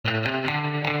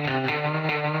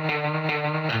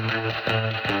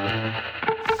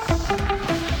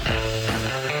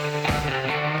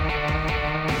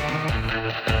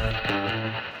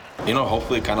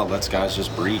hopefully it kind of lets guys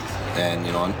just breathe and,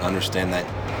 understand that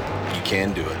you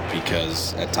can do it,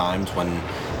 because at times when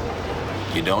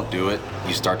you don't do it,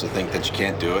 you start to think that you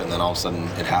can't do it, and then all of a sudden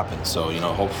it happens. So,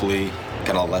 hopefully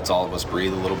kind of lets all of us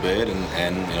breathe a little bit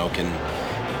and can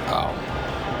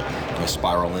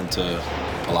spiral into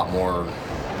a lot more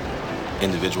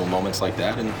individual moments like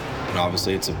that. And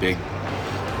obviously it's a big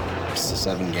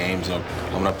 7 games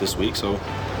coming up this week, so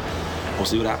we'll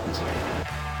see what happens.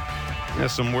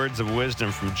 Some words of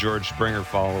wisdom from George Springer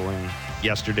following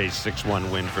yesterday's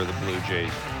 6-1 win for the Blue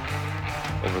Jays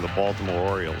over the Baltimore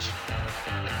Orioles.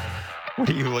 What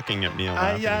are you looking at me?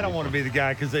 I don't want to be the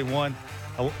guy because they won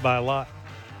by a lot.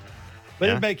 But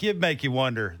it'd make you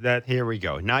wonder that. Here we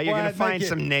go. Now you're going to find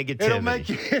some negativity.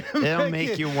 It'll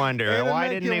make you wonder. Why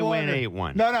didn't they win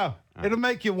 8-1? No. It'll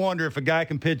make you wonder if a guy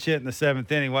can pitch hit in the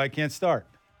 7th inning, why he can't start.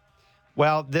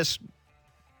 Well,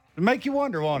 It'll make you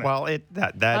wonder, won't it? Well, I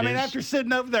mean, after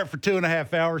sitting over there for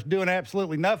 2.5 hours doing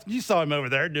absolutely nothing, you saw him over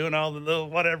there doing all the little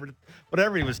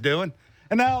whatever he was doing.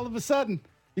 And now all of a sudden,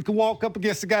 you can walk up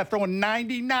against a guy throwing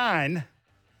 99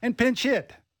 and pinch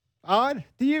hit. Odd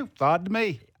to you? Odd to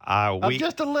me.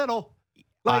 Just a little.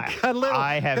 A little.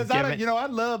 I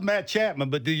love Matt Chapman,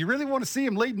 but do you really want to see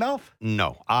him leading off?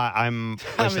 No. I am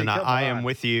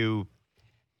with you.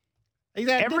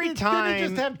 Did he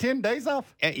just have 10 days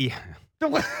off? Yeah.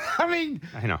 I mean,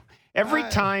 I know. Every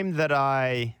time that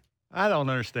I don't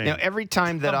understand. Every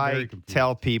time that I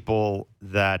tell people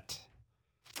that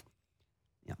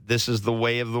this is the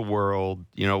way of the world,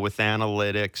 with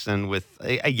analytics and with,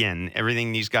 again,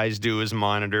 everything these guys do is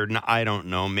monitored. And I don't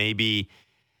know, maybe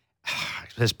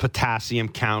his potassium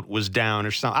count was down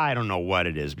or something. I don't know what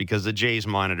it is, because the Jays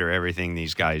monitor everything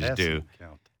these guys do.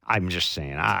 I'm just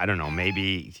saying, I don't know.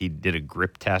 Maybe he did a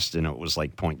grip test and it was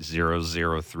like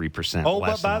 0.003%. Oh,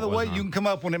 but by the way, you can come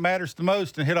up when it matters the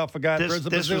most and hit off a guy that throws a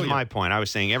This was my point. I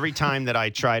was saying every time that I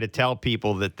try to tell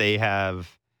people that they have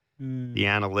the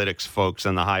analytics folks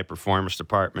in the high performance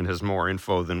department has more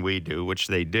info than we do, which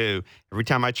they do. Every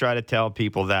time I try to tell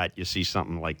people that, you see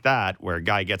something like that where a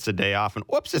guy gets a day off and,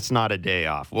 whoops, it's not a day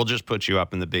off. We'll just put you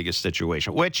up in the biggest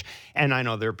situation, and I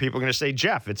know there are people going to say,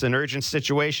 Jeff, it's an urgent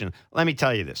situation. Let me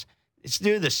tell you this. It's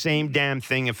do the same damn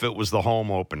thing if it was the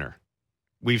home opener.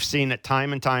 We've seen it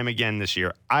time and time again this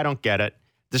year. I don't get it.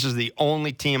 This is the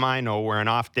only team I know where an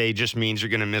off day just means you're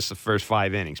going to miss the first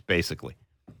 5 innings, basically.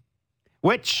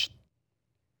 Which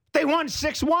they won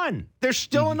 6-1. They're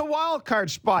still in the wild card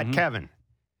spot, Kevin.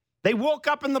 They woke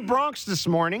up in the Bronx this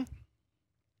morning.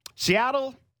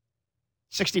 Seattle,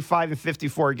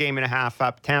 65-54, game and a half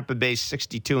up. Tampa Bay,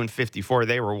 62-54.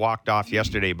 They were walked off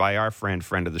yesterday by our friend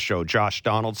of the show, Josh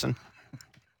Donaldson.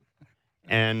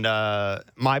 And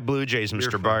my Blue Jays,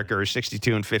 Mr. Barker,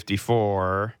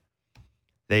 62-54.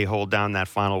 They hold down that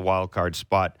final wild card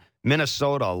spot.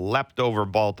 Minnesota leapt over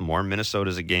Baltimore.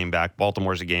 Minnesota's a game back.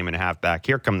 Baltimore's a game and a half back.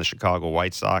 Here come the Chicago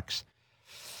White Sox.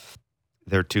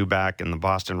 They're 2 back, and the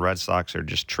Boston Red Sox are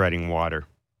just treading water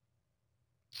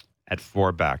at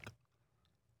 4 back.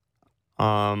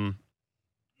 How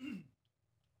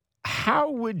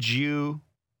would you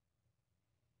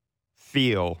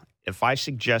feel if I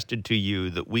suggested to you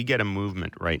that we get a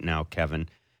movement right now, Kevin,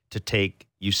 to take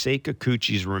Yusei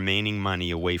Kikuchi's remaining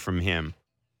money away from him?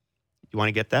 You want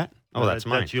to get that? Oh, that's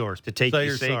mine. That's yours. To take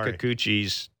Yusei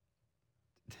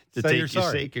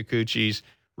Kikuchi's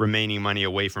remaining money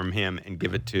away from him and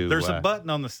give it to... There's a button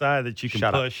on the side that you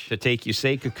can push. To take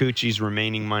Yusei Kikuchi's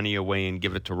remaining money away and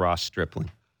give it to Ross Stripling.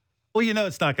 Well,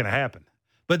 it's not going to happen.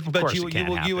 But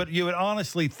you would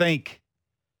honestly think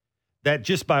that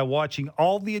just by watching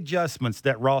all the adjustments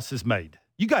that Ross has made,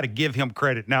 you got to give him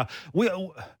credit. Now,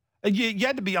 you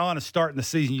had to be honest starting the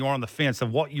season. You were on the fence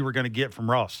of what you were going to get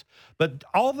from Ross. But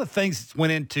all the things that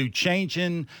went into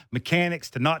changing mechanics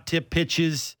to not tip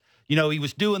pitches. He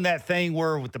was doing that thing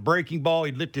where with the breaking ball,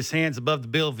 he'd lift his hands above the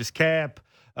bill of his cap.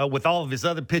 With all of his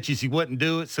other pitches, he wouldn't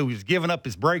do it. So he was giving up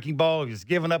his breaking ball. He was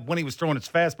giving up when he was throwing his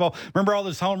fastball. Remember all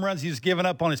those home runs he was giving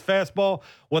up on his fastball?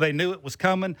 Well, they knew it was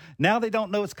coming. Now they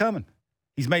don't know it's coming.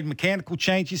 He's made mechanical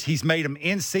changes. He's made them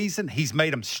in season. He's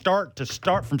made them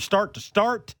from start to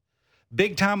start.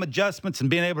 Big-time adjustments and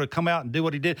being able to come out and do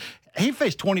what he did. He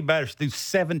faced 20 batters through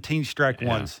 17 strike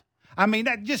ones. I mean,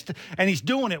 and he's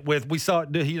doing it with, we saw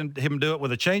him do it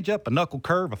with a changeup, a knuckle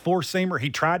curve, a four-seamer. He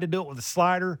tried to do it with a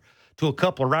slider to a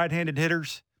couple of right-handed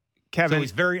hitters. Kevin, so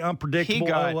he's very unpredictable.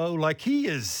 He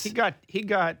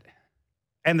got,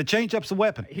 and the changeup's a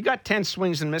weapon. He got 10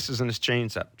 swings and misses in his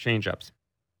changeups.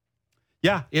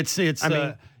 Yeah, it's.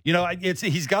 You know,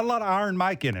 he's got a lot of Iron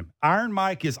Mike in him. Iron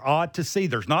Mike is odd to see.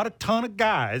 There's not a ton of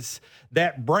guys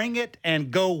that bring it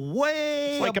and go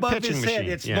way like above a pitching his head.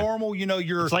 machine. It's normal. You know,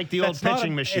 it's like the old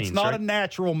pitching machines. It's not right? a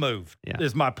natural move, Yeah.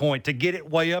 is my point, to get it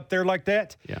way up there like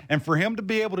that. Yeah. And for him to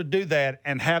be able to do that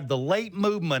and have the late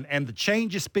movement and the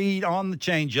change of speed on the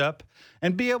changeup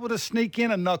and be able to sneak in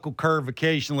a knuckle curve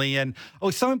occasionally. And,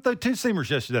 saw him throw two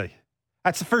seamers yesterday.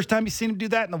 That's the first time you've seen him do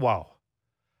that in a while.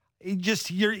 He just,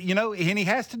 and he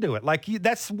has to do it.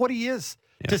 That's what he is.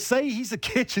 Yeah. To say he's a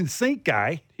kitchen sink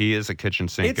guy. He is a kitchen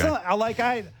sink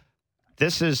guy.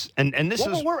 This is, and this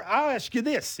is. I'll ask you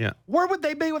this. Yeah. Where would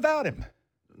they be without him?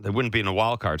 They wouldn't be in a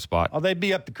wild card spot. Oh, they'd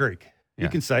be up the creek. Yeah. You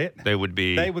can say it. They would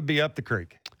be up the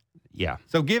creek. Yeah.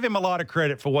 So give him a lot of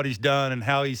credit for what he's done and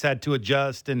how he's had to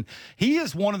adjust. And he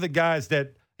is one of the guys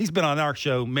that he's been on our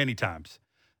show many times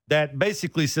that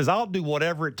basically says, I'll do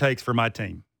whatever it takes for my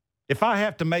team. If I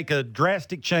have to make a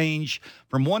drastic change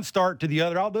from one start to the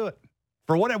other, I'll do it.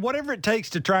 For whatever it takes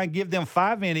to try and give them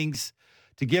 5 innings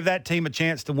to give that team a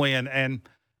chance to win. And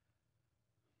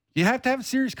you have to have a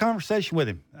serious conversation with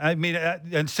him. I mean,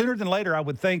 and sooner than later, I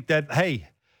would think that, hey,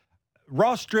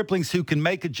 Ross Stripling's who can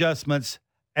make adjustments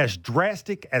as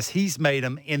drastic as he's made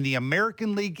them in the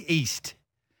American League East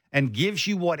and gives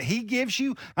you what he gives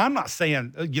you. I'm not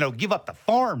saying, give up the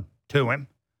farm to him,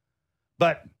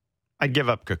 but I'd give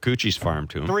up Kikuchi's farm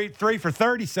to him. 3 for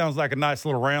 30 sounds like a nice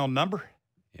little round number.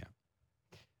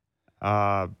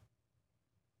 Yeah.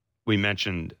 We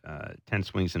mentioned 10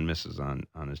 swings and misses on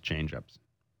his changeups.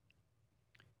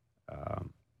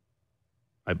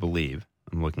 I believe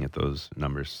I'm looking at those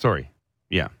numbers. Sorry.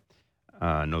 Yeah.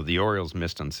 No, the Orioles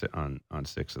missed on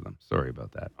 6 of them. Sorry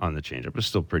about that. On the changeup, it's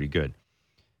still pretty good.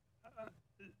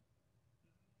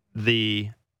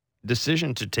 The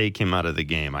decision to take him out of the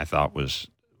game, I thought was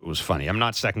funny. I'm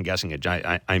not second guessing it.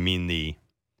 I mean the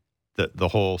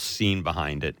whole scene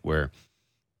behind it, where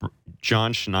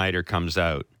John Schneider comes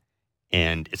out,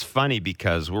 and it's funny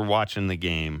because we're watching the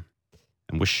game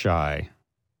and we're shy.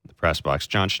 The press box.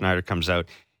 John Schneider comes out,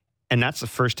 and that's the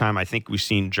first time I think we've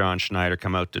seen John Schneider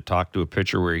come out to talk to a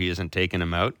pitcher where he isn't taking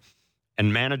him out.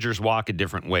 And managers walk a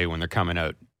different way when they're coming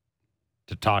out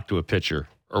to talk to a pitcher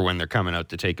or when they're coming out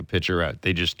to take a pitcher out.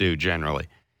 They just do generally.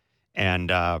 And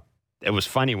it was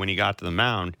funny when he got to the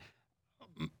mound.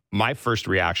 My first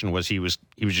reaction was he was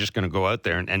just going to go out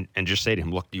there and just say to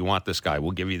him, look, do you want this guy?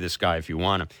 We'll give you this guy if you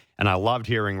want him. And I loved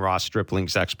hearing Ross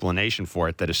Stripling's explanation for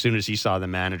it, that as soon as he saw the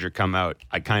manager come out,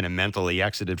 I kind of mentally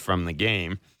exited from the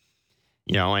game,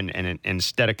 and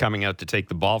instead of coming out to take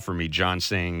the ball from me, John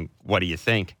saying, what do you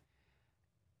think?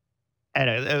 And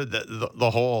the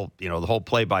whole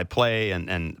play-by-play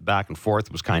and back and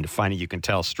forth was kind of funny. You can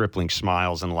tell Stripling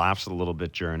smiles and laughs a little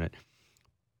bit during it.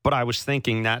 But I was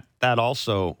thinking that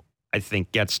also, I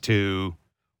think, gets to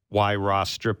why Ross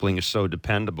Stripling is so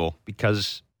dependable,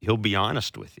 because he'll be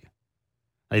honest with you.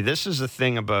 This is the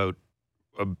thing about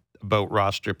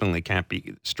Ross Stripling that can't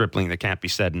be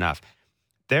said enough.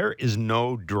 There is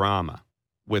no drama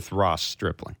with Ross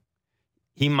Stripling.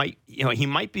 He might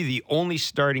be the only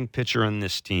starting pitcher on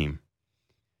this team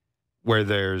where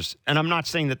there's, and I'm not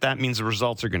saying that means the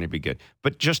results are going to be good,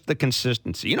 but just the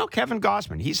consistency. Kevin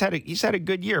Gausman, he's had a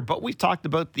good year, but we've talked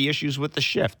about the issues with the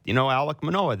shift. Alek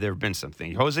Manoah, there have been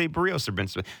something. Jose Barrios, there have been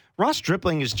something. Ross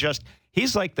Stripling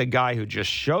he's like the guy who just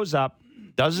shows up,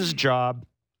 does his job.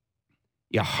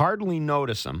 You hardly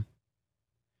notice him.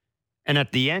 And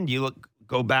at the end, you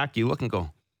go back and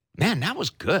go, man, that was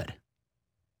good.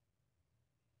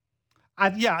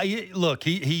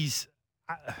 He's.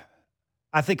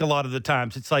 I think a lot of the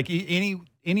times it's like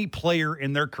any player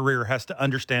in their career has to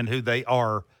understand who they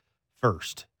are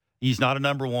first. He's not a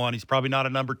number 1. He's probably not a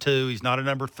number 2. He's not a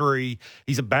number 3.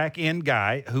 He's a back-end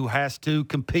guy who has to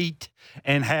compete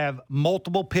and have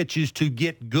multiple pitches to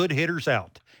get good hitters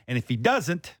out. And if he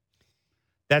doesn't,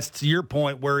 that's to your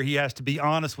point where he has to be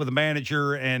honest with the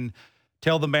manager and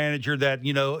tell the manager that,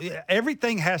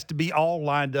 everything has to be all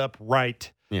lined up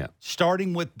right. Yeah.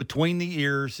 Starting with between the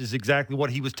ears is exactly what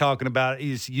he was talking about.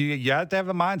 Is you have to have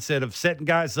a mindset of setting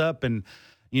guys up and,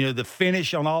 the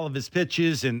finish on all of his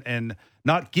pitches and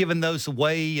not giving those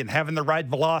away and having the right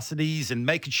velocities and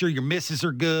making sure your misses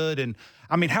are good. And,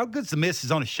 how good's the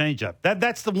misses on his changeup?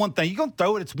 That's the one thing. You're going to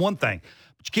throw it, it's one thing.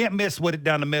 But you can't miss with it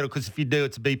down the middle, because if you do,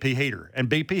 it's a BP heater. And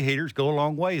BP heaters go a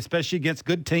long way, especially against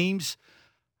good teams.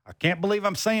 I can't believe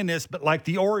I'm saying this, but like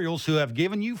the Orioles, who have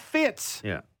given you fits.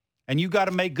 Yeah. And you got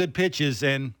to make good pitches.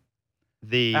 And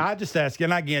I just ask,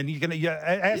 and again, you can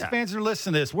ask fans that are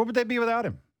listening to this, where would they be without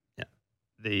him?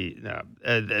 Yeah.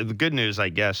 The good news, I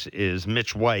guess, is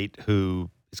Mitch White, who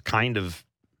is kind of,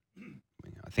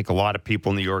 I think a lot of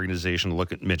people in the organization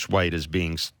look at Mitch White as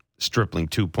being Stripling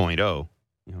 2.0.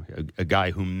 A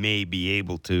guy who may be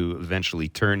able to eventually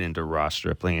turn into Ross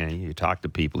Stripling. And you talk to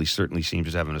people, he certainly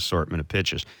seems to have an assortment of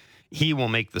pitches. He will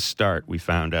make the start, we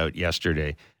found out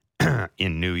yesterday,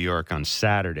 in New York on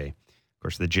Saturday. Of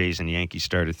course, the Jays and Yankees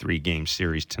start a 3-game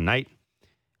series tonight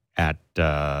at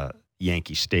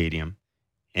Yankee Stadium.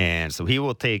 And so he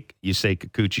will take Yusei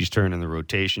Kikuchi's turn in the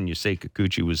rotation. Yusei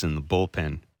Kikuchi was in the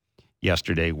bullpen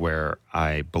yesterday, where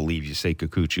I believe Yusei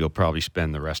Kikuchi will probably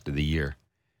spend the rest of the year.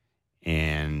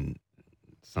 And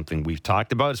something we've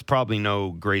talked about is probably no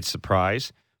great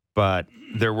surprise, but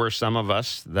there were some of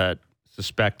us that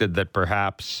suspected that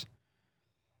perhaps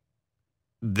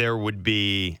there would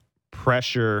be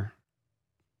pressure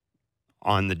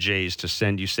on the Jays to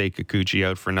send Yusei Kikuchi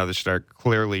out for another start.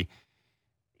 Clearly,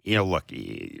 look,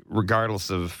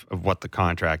 regardless of what the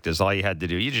contract is, all you had to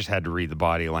do, you just had to read the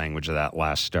body language of that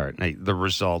last start. The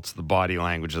results, the body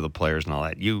language of the players and all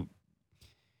that.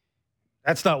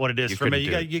 That's not what it is for me.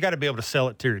 You got to be able to sell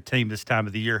it to your team this time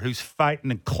of the year, who's fighting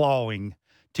and clawing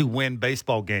to win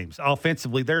baseball games.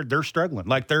 Offensively, they're struggling.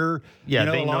 Like a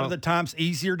lot of the times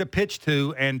easier to pitch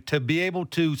to, and to be able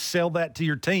to sell that to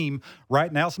your team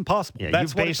right now is impossible. Yeah,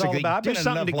 that's what it's all about. I've been in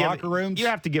enough locker rooms. You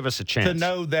have to give us a chance to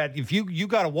know that if you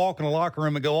got to walk in a locker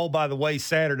room and go, oh, by the way,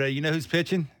 Saturday, you know who's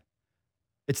pitching?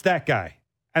 It's that guy.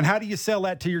 And how do you sell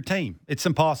that to your team? It's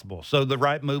impossible. So the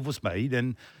right move was made,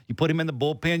 and you put him in the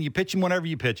bullpen. You pitch him whenever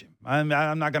you pitch him. I'm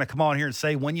not going to come on here and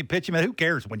say when you pitch him. And who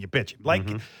cares when you pitch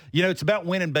him? It's about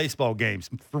winning baseball games.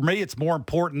 For me, it's more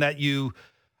important that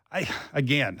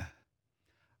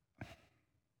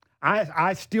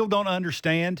I still don't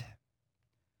understand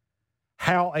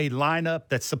how a lineup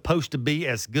that's supposed to be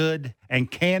as good and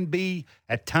can be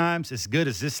at times as good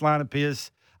as this lineup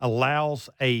is allows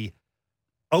a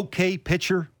okay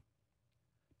pitcher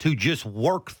to just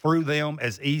work through them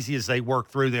as easy as they work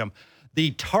through them.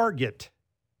 The target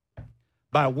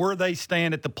by where they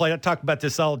stand at the plate. I talk about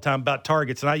this all the time about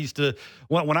targets, and I used to,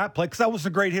 when I played, because I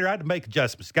wasn't a great hitter, I had to make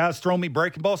adjustments. Guys throwing me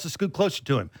breaking balls to scoot closer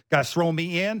to him. Guys throwing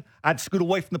me in, I'd scoot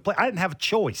away from the plate. I didn't have a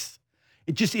choice.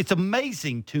 It's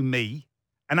amazing to me,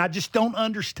 and I just don't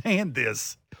understand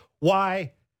this.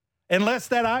 Why? Unless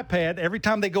that iPad, every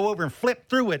time they go over and flip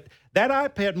through it, that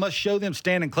iPad must show them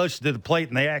standing closer to the plate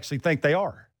and they actually think they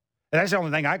are. And that's the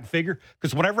only thing I can figure,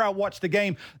 because whenever I watch the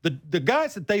game, the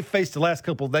guys that they faced the last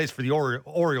couple of days for the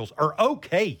Orioles are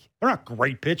okay. They're not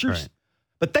great pitchers, right,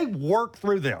 but they work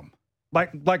through them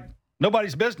like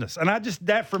nobody's business. And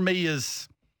that for me is,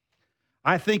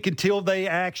 I think until they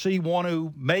actually want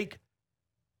to make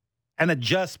an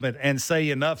adjustment and say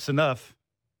enough's enough,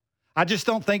 I just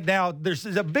don't think now there's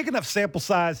a big enough sample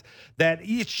size that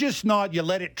it's just not you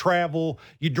let it travel,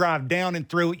 you drive down and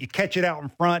through it, you catch it out in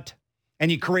front,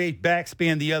 and you create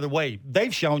backspin the other way.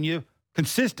 They've shown you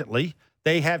consistently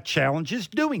they have challenges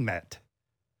doing that.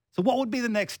 So what would be the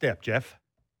next step, Jeff?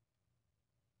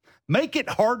 Make it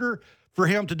harder for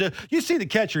him to do. You see the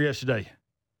catcher yesterday,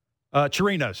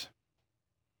 Chirinos,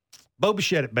 Bo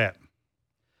Bichette at bat.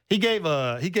 He gave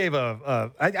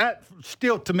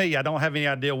still, to me, I don't have any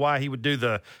idea why he would do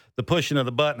the pushing of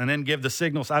the button and then give the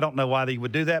signals. I don't know why he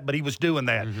would do that, but he was doing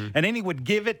that. Mm-hmm. And then he would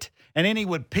give it, and then he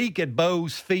would peek at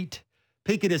Bo's feet,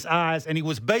 peek at his eyes, and he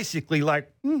was basically like,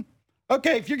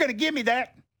 okay, if you're going to give me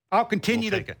that, I'll continue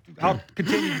to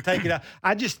take it out.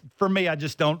 I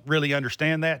just don't really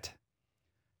understand that.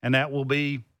 And that will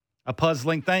be a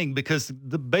puzzling thing, because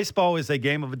the baseball is a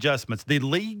game of adjustments. The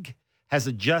league has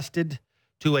adjusted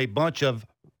to a bunch of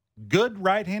good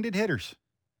right-handed hitters,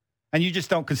 and you just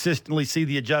don't consistently see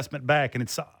the adjustment back, and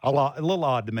it's a little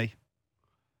odd to me.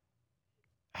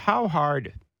 How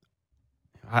hard?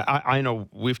 I know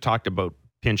we've talked about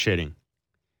pinch hitting,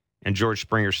 and George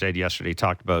Springer said yesterday,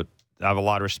 talked about, I have a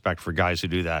lot of respect for guys who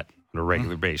do that on a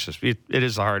regular basis. It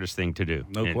is the hardest thing to do,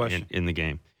 no question, in the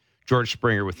game. George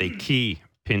Springer with a key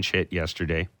pinch hit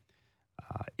yesterday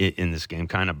in this game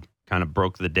kind of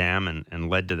broke the dam and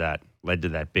led to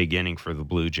that big inning for the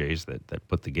Blue Jays that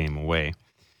put the game away.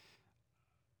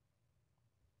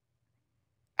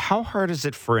 How hard is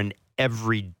it for an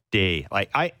everyday, like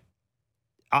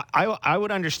I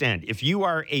would understand if you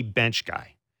are a bench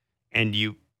guy and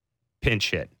you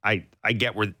pinch hit. I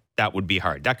get where that would be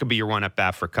hard. That could be your one at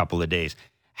bat for a couple of days.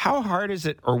 How hard is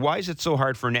it, or why is it so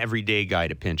hard for an everyday guy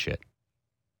to pinch hit?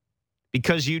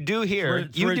 Because you do hear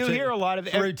a lot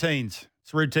of routines.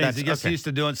 It's routines. He gets used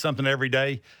to doing something every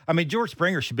day. I mean, George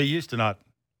Springer should be used to not.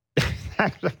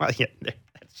 Well, yeah,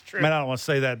 that's true. I mean, I don't want to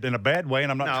say that in a bad way,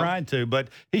 and I'm not trying to, but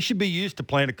he should be used to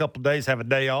playing a couple of days, have a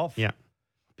day off. Yeah.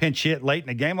 pinch hit late in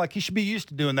the game. Like, he should be used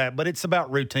to doing that, but it's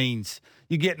about routines.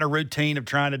 You get in a routine of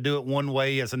trying to do it one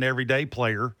way as an everyday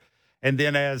player, and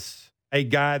then as a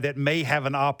guy that may have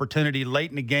an opportunity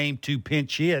late in the game to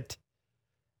pinch hit,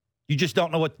 you just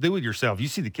don't know what to do with yourself. You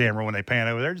see the camera when they pan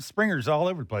over there. Springer's all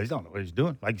over the place. Don't know what he's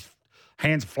doing. Like,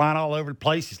 hands flying all over the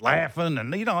place. He's laughing,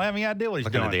 and you don't have any idea what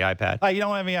he's doing. Looking at the iPad. You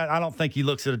don't have any. I don't think he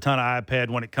looks at a ton of iPad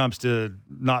when it comes to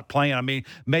not playing. I mean,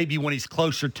 maybe when he's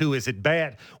closer to his at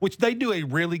bat, which they do a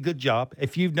really good job.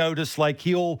 If you've noticed, like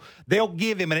they'll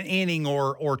give him an inning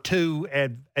or two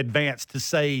advance to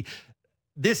say,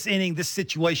 this inning, this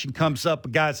situation comes up, a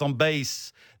guy's on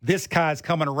base. This guy's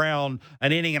coming around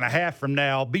an inning and a half from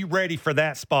now. Be ready for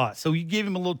that spot. So you give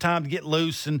him a little time to get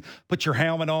loose and put your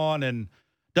helmet on. And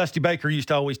Dusty Baker used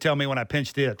to always tell me when I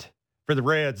pinched hit for the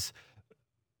Reds,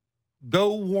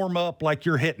 go warm up like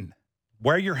you're hitting.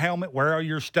 Wear your helmet, wear all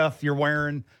your stuff you're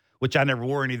wearing, which I never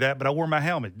wore any of that, but I wore my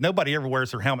helmet. Nobody ever wears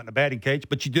their helmet in a batting cage,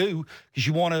 but you do because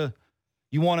you want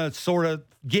to sort of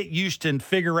get used to and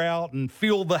figure out and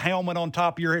feel the helmet on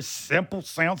top of your head. Simple,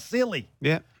 sounds silly.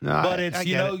 Yeah. No, but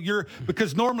it's,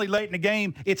 because normally late in the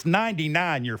game, it's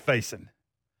 99 you're facing.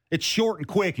 It's short and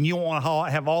quick, and you want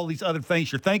to have all these other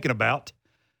things you're thinking about.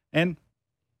 And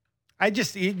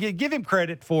you give him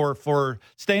credit for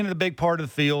staying in the big part of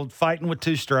the field, fighting with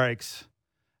 2 strikes.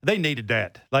 They needed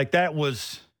that. Like, that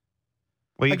was.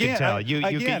 Well, you could tell.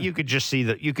 You could just see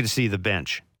you could see the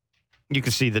bench. You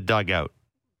could see the dugout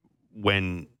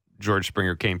when George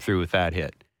Springer came through with that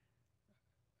hit.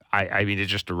 I mean, it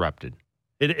just erupted.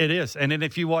 It is. And then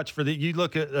if you watch you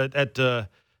look at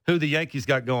who the Yankees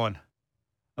got going.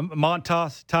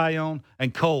 Montas, Taillon,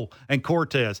 and Cole, and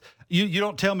Cortez. You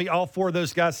don't tell me all 4 of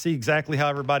those guys see exactly how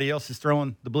everybody else is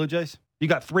throwing the Blue Jays? You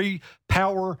got 3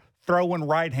 power throwing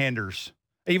right-handers,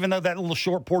 even though that little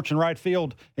short porch in right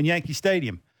field in Yankee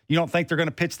Stadium. You don't think they're going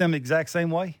to pitch them the exact same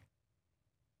way?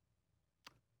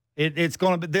 It's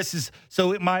going to be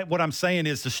what I'm saying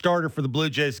is the starter for the Blue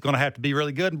Jays is going to have to be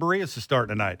really good, and Barrios is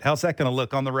starting tonight. How's that going to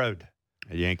look on the road?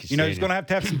 Yankee Stadium. He's going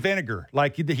to have some vinegar.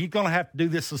 Like, he's going to have to do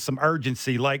this with some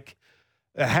urgency. Like,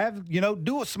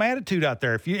 do with some attitude out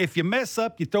there. If you mess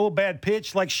up, you throw a bad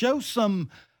pitch, like, show some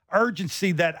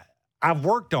urgency that I've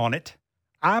worked on it.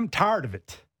 I'm tired of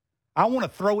it. I want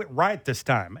to throw it right this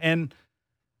time. And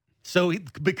so,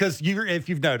 because if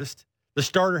you've noticed, the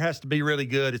starter has to be really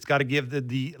good. It's got to give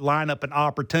the lineup an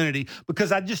opportunity,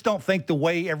 because I just don't think the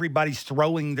way everybody's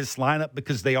throwing this lineup,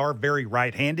 because they are very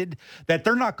right-handed, that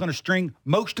they're not going to string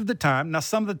most of the time. Now,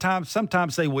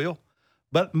 sometimes they will,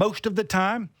 but most of the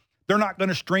time, they're not going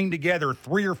to string together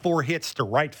 3 or 4 hits to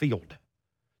right field.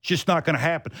 It's just not going to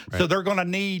happen. Right. So they're going to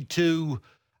need to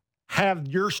have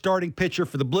your starting pitcher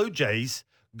for the Blue Jays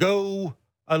go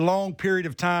a long period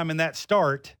of time in that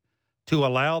start to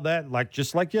allow that,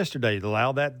 just like yesterday, to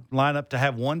allow that lineup to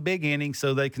have one big inning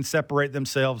so they can separate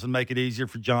themselves and make it easier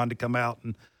for John to come out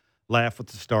and laugh with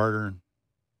the starter.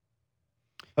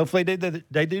 Hopefully they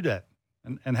do that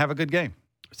and have a good game.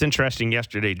 It's interesting.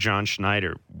 Yesterday, John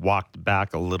Schneider walked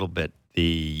back a little bit the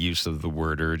use of the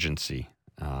word urgency.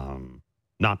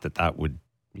 Not that would,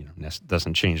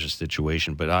 doesn't change the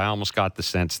situation, but I almost got the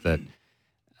sense that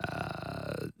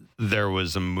there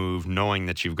was a move, knowing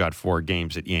that you've got 4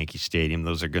 games at Yankee Stadium.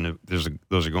 Those are going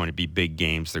to be big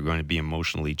games. They're going to be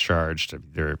emotionally charged.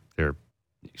 They're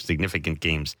significant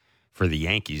games for the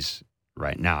Yankees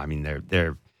right now. I mean,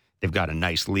 they've got a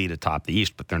nice lead atop the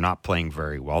East, but they're not playing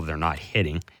very well. They're not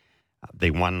hitting.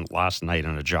 They won last night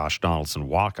on a Josh Donaldson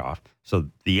walk-off. So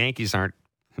the Yankees they're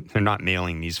not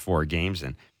mailing these 4 games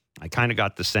in. I kind of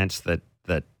got the sense that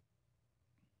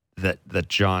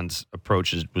John's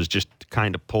approach was just to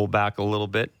kind of pull back a little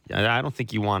bit. I don't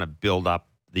think you want to build up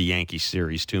the Yankee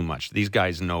series too much. These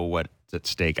guys know what's at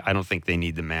stake. I don't think they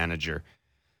need the manager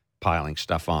piling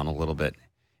stuff on a little bit.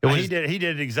 He did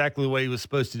it exactly the way he was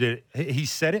supposed to do it. He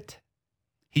said it.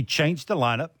 He changed the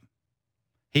lineup.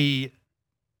 He,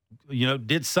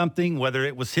 did something, whether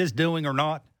it was his doing or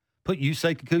not, put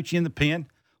Yusei Kikuchi in the pen.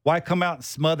 Why come out and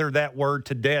smother that word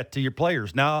to death to your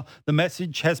players? Now, the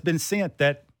message has been sent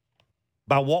that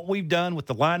by what we've done with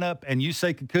the lineup and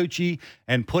Yusei Kikuchi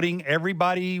and putting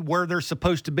everybody where they're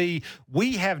supposed to be,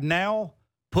 we have now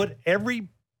put every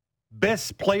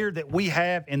best player that we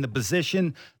have in the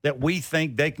position that we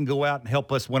think they can go out and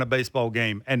help us win a baseball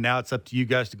game. And now it's up to you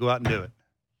guys to go out and do it.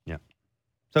 Yeah.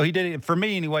 So he did it, for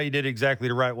me anyway, he did it exactly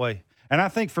the right way. And I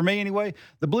think for me anyway,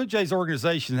 the Blue Jays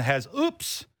organization has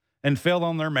and fell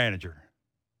on their manager.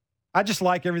 I just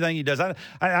like everything he does.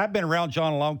 I've been around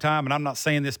John a long time, and I'm not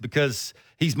saying this because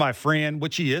he's my friend,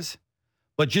 which he is,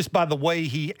 but just by the way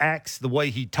he acts, the way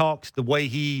he talks, the way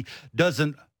he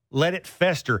doesn't let it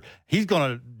fester. He's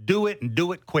going to do it and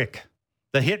do it quick.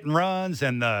 The hit and runs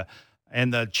and the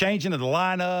changing of the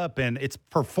lineup, and it's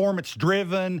performance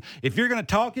driven. If you're going to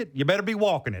talk it, you better be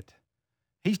walking it.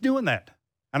 He's doing that,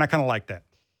 and I kind of like that.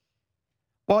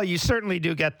 Well, you certainly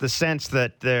do get the sense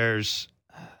that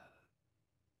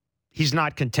he's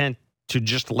not content to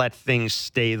just let things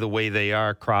stay the way they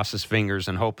are, cross his fingers,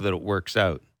 and hope that it works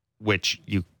out, which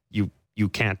you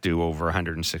can't do over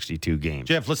 162 games.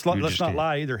 Jeff, let's not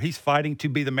lie either. He's fighting to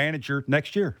be the manager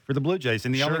next year for the Blue Jays,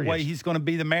 and the only way he's going to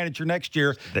be the manager next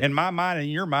year, in my mind and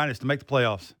in your mind, is to make the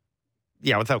playoffs.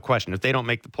 Yeah, without question. If they don't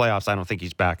make the playoffs, I don't think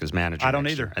he's back as manager. I don't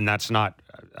either. Year. And that's not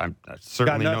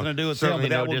certainly got nothing to do with them, but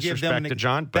that will give them to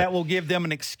John. That will give them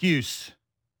an excuse,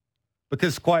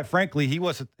 because quite frankly, he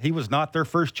was not their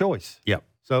first choice. Yep.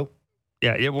 So,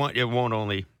 yeah, it won't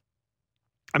only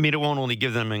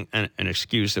give them an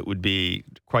excuse. It would be,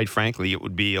 quite frankly, it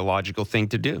would be a logical thing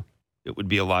to do. It would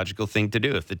be a logical thing to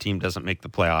do if the team doesn't make the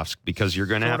playoffs, because you're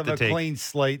going to have to take a clean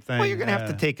slate thing. Well, you're going to have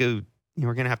to take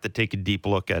we're going to have to take a deep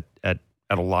look at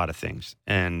a lot of things.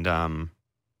 And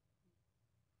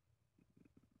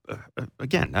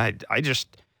again, I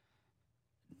just,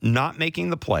 not making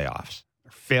the playoffs,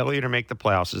 failure to make the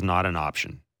playoffs is not an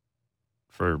option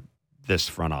for this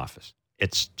front office.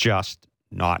 It's just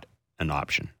not an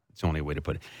option. It's the only way to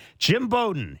put it. Jim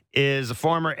Bowden is a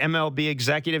former MLB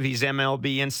executive. He's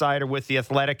MLB insider with The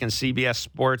Athletic and CBS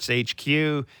Sports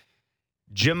HQ.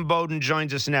 Jim Bowden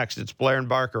joins us next. It's Blair and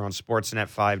Barker on Sportsnet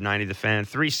 590 The Fan,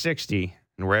 360,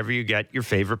 and wherever you get your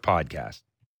favorite podcast.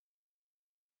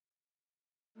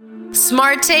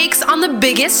 Smart takes on the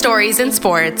biggest stories in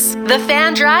sports. The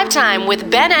Fan Drive Time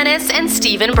with Ben Ennis and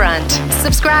Stephen Brunt.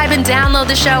 Subscribe and download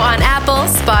the show on Apple,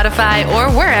 Spotify, or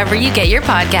wherever you get your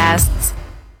podcasts.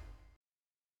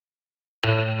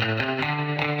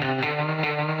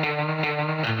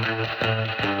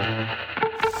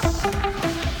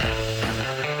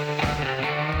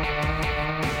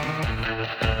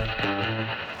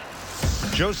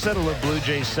 Joe Settle of Blue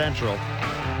Jays Central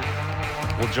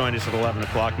will join us at 11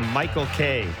 o'clock. Michael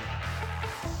Kay,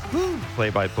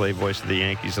 play-by-play voice of the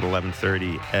Yankees, at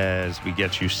 11:30 as we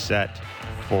get you set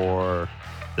for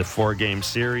the 4-game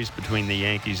series between the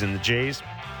Yankees and the Jays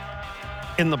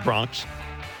in the Bronx,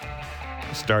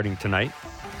 starting tonight,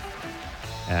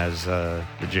 as the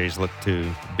Jays look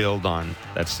to build on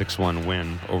that 6-1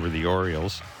 win over the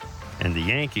Orioles, and the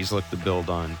Yankees look to build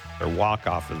on their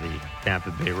walk-off of the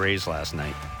Tampa Bay Rays last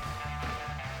night,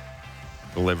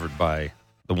 delivered by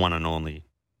the one and only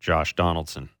Josh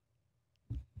Donaldson.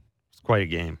 It's quite a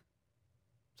game.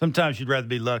 Sometimes you'd rather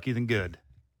be lucky than good.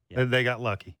 Yeah. They got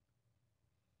lucky.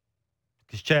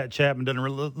 Because Chapman doesn't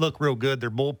look real good.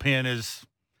 Their bullpen is...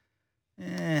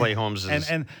 Clay Holmes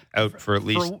is out for at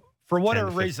least... For whatever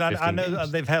reason, I know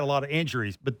they've had a lot of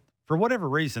injuries, but for whatever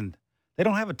reason, they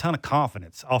don't have a ton of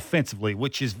confidence offensively,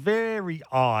 which is very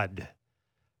odd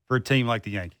for a team like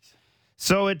the Yankees.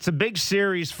 So it's a big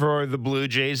series for the Blue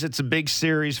Jays. It's a big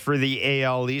series for the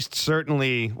AL East.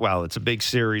 Certainly, well, it's a big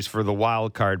series for the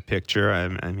wild card picture.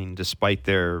 I mean, despite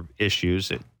their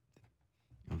issues,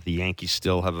 the Yankees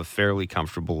still have a fairly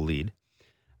comfortable lead.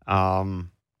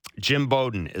 Jim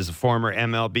Bowden is a former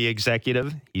MLB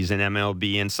executive. He's an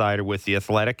MLB insider with The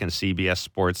Athletic and CBS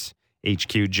Sports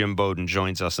HQ. Jim Bowden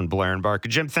joins us in Blair and Barker.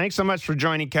 Jim, thanks so much for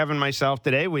joining Kevin and myself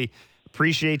today. We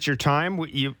appreciate your time.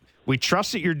 We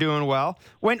trust that you're doing well.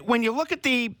 When you look at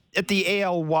the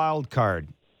AL wild card,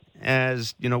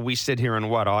 as you know, we sit here on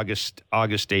August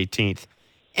 18th.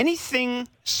 Anything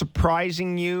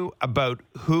surprising you about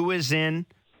who is in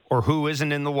or who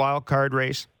isn't in the wild card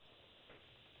race?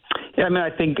 Yeah, I mean, I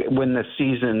think when the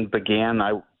season began,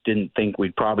 I didn't think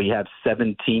we'd probably have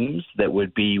 7 teams that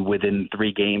would be within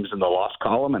 3 games in the loss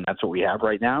column, and that's what we have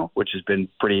right now, which has been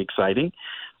pretty exciting.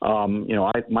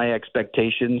 My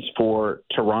expectations for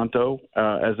Toronto,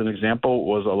 as an example,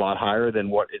 was a lot higher than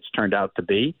what it's turned out to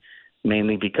be,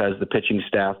 mainly because the pitching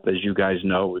staff, as you guys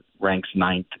know, ranks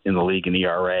 9th in the league in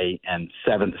ERA and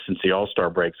 7th since the All-Star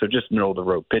break, so just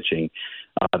middle-of-the-road pitching.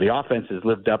 The offense has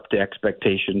lived up to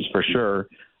expectations for sure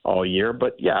all year,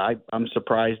 but yeah, I'm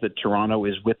surprised that Toronto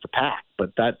is with the pack,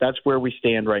 but that's where we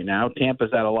stand right now. Tampa's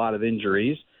had a lot of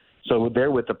injuries, so they're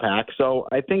with the pack. So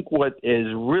I think what has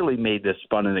really made this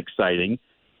fun and exciting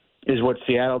is what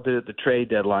Seattle did at the trade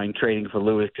deadline, trading for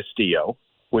Luis Castillo,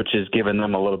 which has given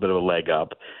them a little bit of a leg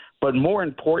up. But more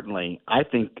importantly, I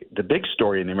think the big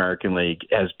story in the American League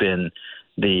has been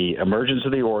the emergence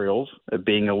of the Orioles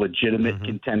being a legitimate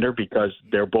contender because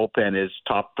their bullpen is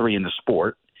top 3 in the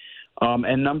sport.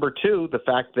 And number 2, the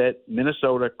fact that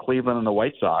Minnesota, Cleveland, and the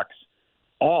White Sox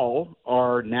all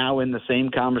are now in the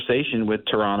same conversation with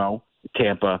Toronto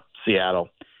Tampa, Seattle,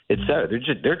 etc.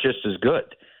 They're just as good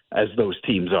as those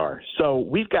teams are. So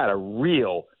we've got a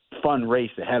real fun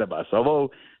race ahead of us.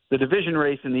 Although the division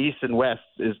race in the East and West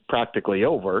is practically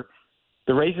over,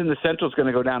 the race in the Central is going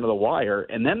to go down to the wire.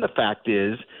 And then the fact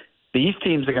is, the East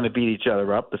teams are going to beat each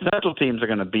other up. The Central teams are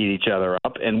going to beat each other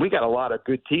up. And we got a lot of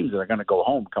good teams that are going to go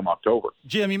home come October.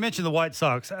 Jim, you mentioned the White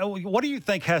Sox. What do you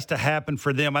think has to happen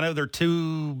for them? I know they're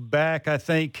 2 back, I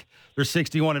think. They're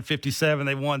 61-57.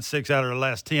 They've won 6 out of their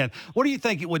last 10. What do you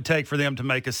think it would take for them to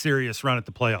make a serious run at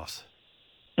the playoffs?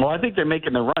 Well, I think they're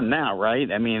making the run now,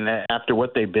 right? I mean, after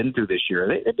what they've been through this year,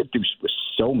 they've been through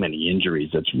so many injuries.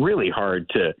 It's really hard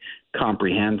to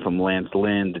comprehend, from Lance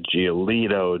Lynn to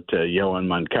Giolito to Yohan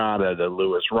Moncada to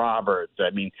Lewis Roberts.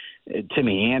 I mean,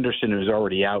 Timmy Anderson, who's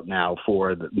already out now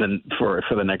for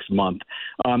the next month.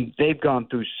 They've gone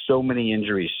through so many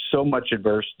injuries, so much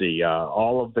adversity,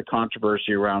 all of the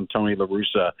controversy around Tony La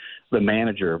Russa, the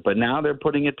manager. But now they're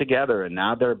putting it together, and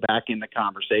now they're back in the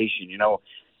conversation. You know,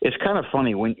 it's kind of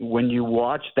funny when you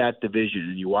watch that division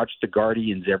and you watch the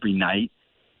Guardians every night.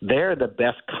 They're the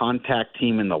best contact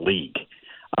team in the league.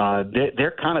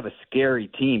 They're kind of a scary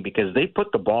team because they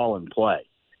put the ball in play,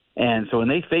 and so when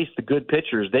they face the good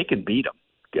pitchers, they can beat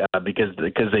them because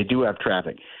they do have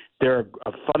traffic. They're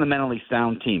a fundamentally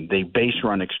sound team. They base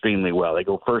run extremely well. They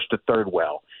go first to third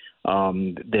well.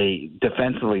 They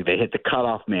defensively, they hit the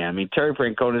cutoff man. I mean, Terry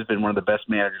Francona has been one of the best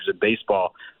managers in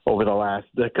baseball over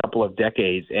the couple of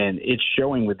decades, and it's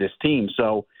showing with this team.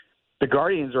 So the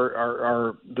Guardians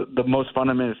are the most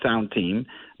fundamentally sound team.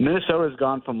 Minnesota has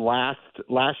gone from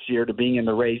last year to being in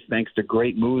the race thanks to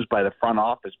great moves by the front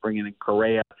office, bringing in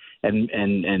Correa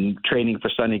and trading for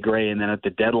Sonny Gray, and then at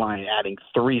the deadline adding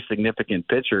 3 significant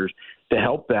pitchers to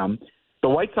help them. The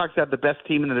White Sox have the best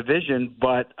team in the division,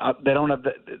 but they don't have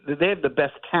they have the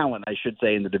best talent, I should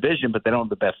say, in the division, but they don't have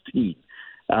the best team.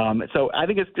 So I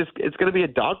think it's going to be a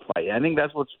dogfight. I think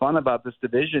that's what's fun about this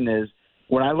division is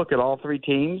when I look at all 3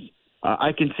 teams,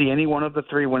 I can see any one of the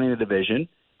 3 winning the division.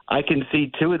 I can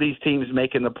see 2 of these teams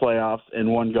making the playoffs and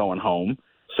 1 going home.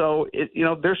 So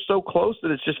they're so close that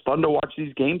it's just fun to watch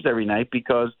these games every night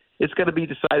because it's going to be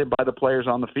decided by the players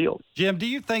on the field. Jim, do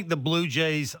you think the Blue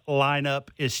Jays lineup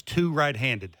is too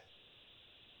right-handed?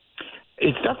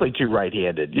 It's definitely too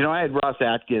right-handed. You know, I had Ross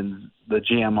Atkins, the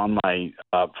GM, on my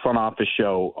front office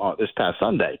show this past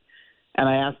Sunday, and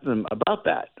I asked him about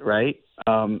that, right?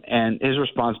 And his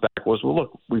response back was, well,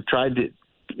 look, we've tried to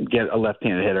get a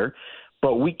left-handed hitter,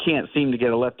 but we can't seem to get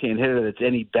a left-handed hitter that's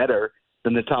any better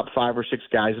than the top 5 or 6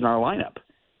 guys in our lineup.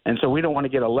 And so we don't want to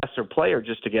get a lesser player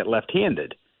just to get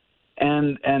left-handed.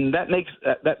 And that makes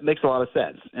a lot of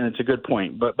sense, and it's a good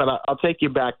point. But I'll take you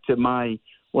back to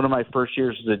one of my first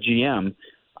years as a GM.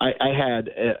 I had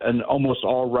an almost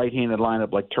all right-handed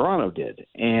lineup like Toronto did.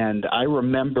 And I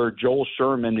remember Joel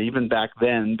Sherman, even back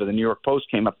then, the New York Post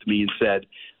came up to me and said,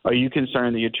 are you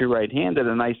concerned that you're too right-handed?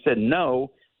 And I said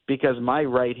no, because my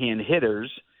right-hand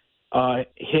hitters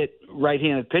hit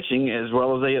right-handed pitching as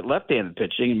well as they hit left-handed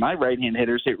pitching. And my right-hand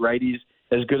hitters hit righties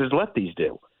as good as lefties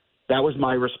do. That was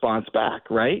my response back,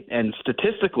 right? And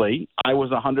statistically, I was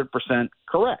 100%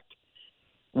 correct.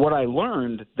 What I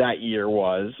learned that year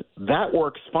was that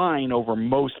works fine over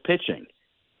most pitching.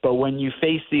 But when you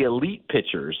face the elite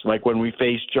pitchers, like when we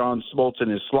faced John Smoltz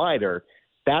and his slider,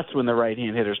 that's when the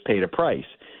right-hand hitters paid a price.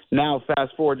 Now,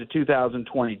 fast forward to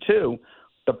 2022,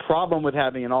 the problem with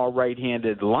having an all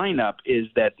right-handed lineup is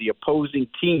that the opposing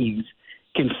teams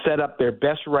can set up their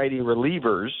best righty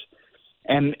relievers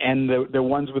and the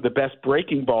ones with the best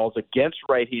breaking balls against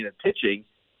right-handed pitching,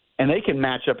 and they can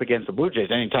match up against the Blue Jays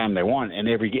anytime they want and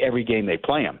every game they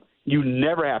play them. You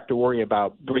never have to worry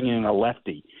about bringing in a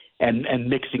lefty and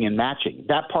mixing and matching.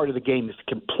 That part of the game is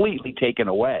completely taken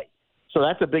away. So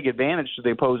that's a big advantage to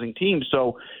the opposing team.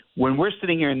 So when we're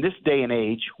sitting here in this day and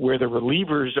age where the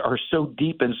relievers are so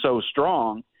deep and so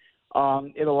strong,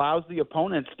 it allows the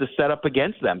opponents to set up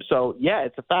against them. So, yeah,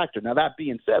 it's a factor. Now, that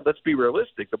being said, let's be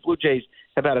realistic. The Blue Jays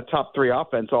have had a top 3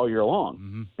 offense all year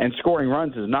long, and scoring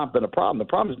runs has not been a problem. The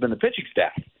problem has been the pitching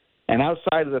staff. And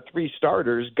outside of the 3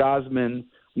 starters, Gausman,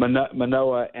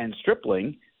 Manoah, and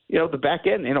Stripling, the back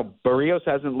end, Barrios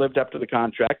hasn't lived up to the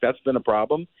contract. That's been a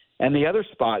problem. And the other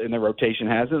spot in the rotation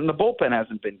hasn't, and the bullpen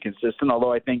hasn't been consistent,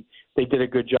 although I think they did a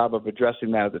good job of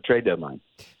addressing that at the trade deadline.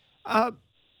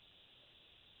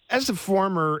 As a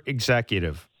former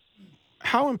executive,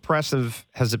 how impressive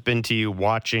has it been to you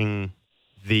watching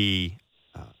the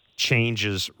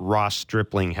changes Ross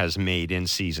Stripling has made in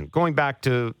season? Going back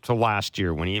to last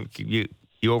year when he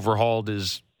overhauled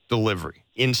his delivery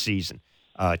in season,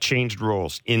 changed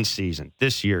roles in season.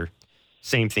 This year,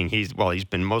 same thing. He's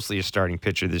been mostly a starting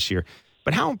pitcher this year. But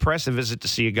But how impressive is it to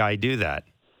see a guy do that?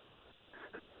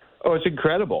 Oh, it's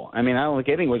incredible. I mean, I don't think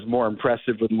anything was more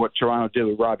impressive than what Toronto did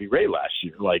with Robbie Ray last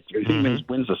year. Like, he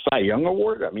wins the Cy Young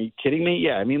Award? I mean, you kidding me?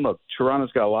 Yeah, I mean, look,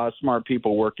 Toronto's got a lot of smart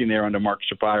people working there under Mark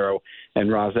Shapiro and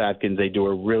Ross Atkins. They do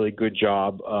a really good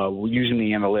job using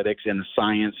the analytics and the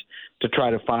science to try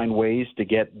to find ways to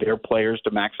get their players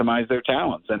to maximize their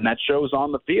talents, and that shows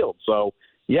on the field. So,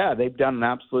 yeah, they've done an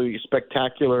absolutely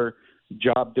spectacular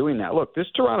job doing that. Look, this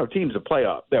Toronto team's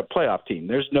they're a playoff team.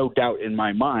 There's no doubt in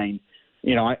my mind.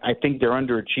 You know, I think they're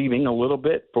underachieving a little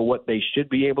bit for what they should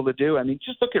be able to do. I mean,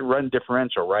 just look at run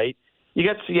differential, right? You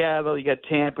got Seattle, you got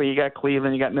Tampa, you got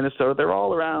Cleveland, you got Minnesota. They're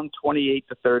all around 28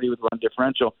 to 30 with run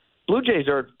differential. Blue Jays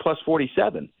are plus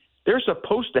 47. They're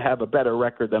supposed to have a better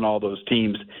record than all those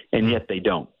teams, and yet they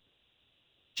don't.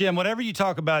 Jim, whenever you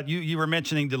talk about, you were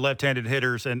mentioning the left-handed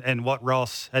hitters and what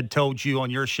Ross had told you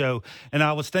on your show, and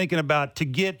I was thinking about to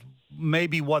get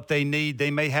maybe what they need,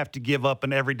 they may have to give up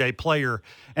an everyday player.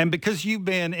 And because you've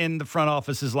been in the front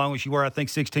office as long as you were, I think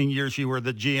 16 years you were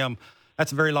the GM,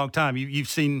 that's a very long time. You've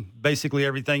seen basically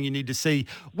everything you need to see.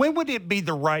 When would it be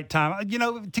the right time? You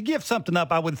know, to give something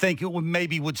up, I would think it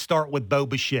would start with Bo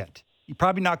Bichette. You're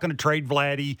probably not going to trade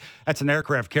Vladdy. That's an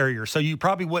aircraft carrier, so you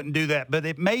probably wouldn't do that. But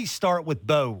it may start with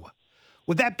Bo.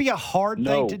 Would that be a hard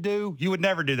thing to do? You would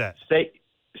never do that.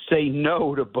 Say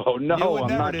no to Bo. No, I'm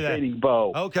not trading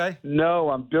Bo. Okay. No,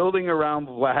 I'm building around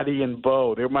Vladdy and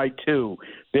Bo. They're my two.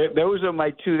 Those are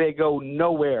my two. They go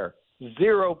nowhere.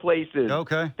 Zero places.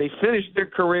 Okay. They finished their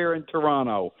career in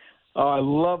Toronto. Oh, I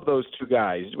love those two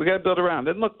guys. We got to build around.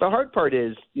 And look, the hard part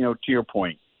is, you know, to your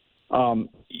point,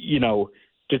 you know,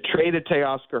 to trade a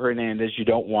Teoscar Hernandez, you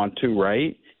don't want to,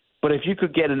 right? But if you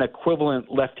could get an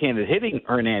equivalent left-handed hitting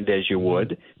Hernandez, you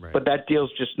would. Right. But that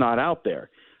deal's just not out there.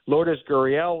 Lourdes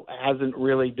Gurriel hasn't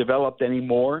really developed any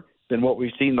more than what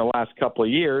we've seen the last couple of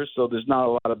years, so there's not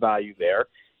a lot of value there.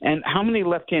 And how many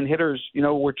left-hand hitters, you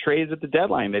know, were traded at the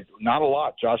deadline? Not a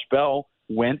lot. Josh Bell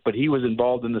went, but he was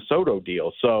involved in the Soto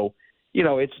deal. So, you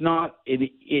know, it's not an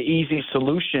easy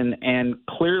solution. And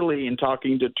clearly, in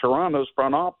talking to Toronto's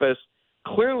front office,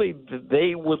 clearly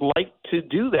they would like to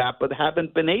do that but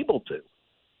haven't been able to.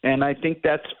 And I think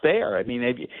that's fair. I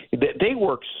mean, they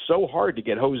worked so hard to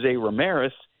get Jose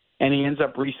Ramirez, and he ends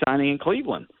up re-signing in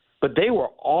Cleveland. But they were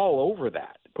all over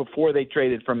that before they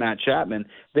traded for Matt Chapman.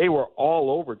 They were all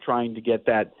over trying to get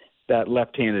that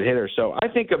left-handed hitter. So I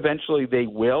think eventually they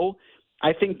will.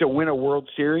 I think to win a World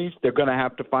Series, they're going to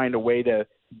have to find a way to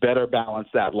better balance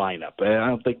that lineup. And I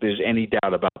don't think there's any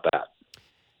doubt about that.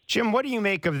 Jim, what do you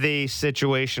make of the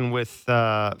situation with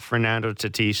Fernando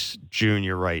Tatis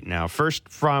Jr. right now? First,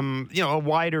 from a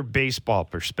wider baseball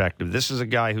perspective, this is a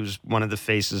guy who's one of the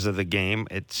faces of the game.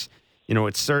 It's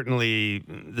certainly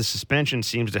the suspension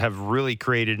seems to have really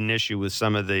created an issue with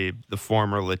some of the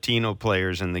former Latino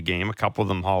players in the game, a couple of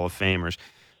them Hall of Famers.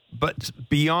 But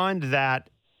beyond that,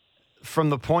 from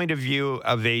the point of view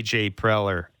of A.J.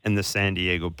 Preller and the San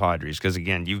Diego Padres, because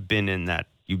again, you've been in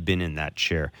that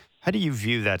chair. How do you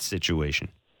view that situation?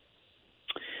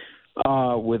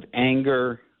 With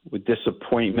anger, with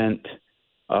disappointment,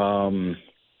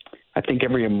 I think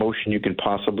every emotion you can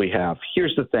possibly have.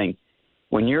 Here's the thing.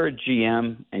 When you're a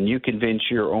GM and you convince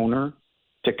your owner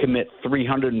to commit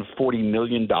 $340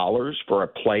 million for a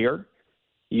player,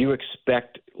 you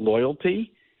expect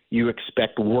loyalty, you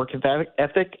expect work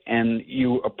ethic, and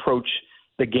you approach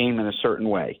the game in a certain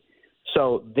way.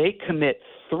 So they commit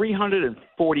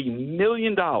 $340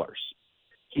 million.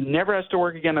 He never has to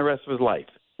work again the rest of his life.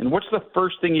 And what's the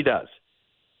first thing he does?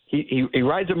 He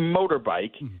rides a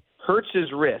motorbike, hurts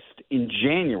his wrist in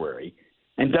January,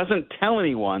 and doesn't tell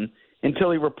anyone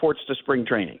until he reports to spring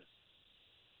training.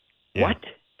 Yeah. What?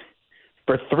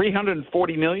 For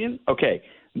 $340 million? Okay.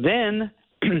 Then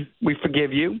we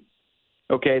forgive you.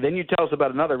 Okay. Then you tell us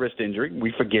about another wrist injury.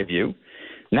 We forgive you.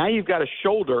 Now you've got a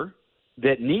shoulder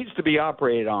that needs to be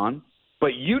operated on,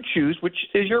 but you choose, which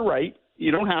is your right.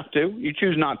 You don't have to. You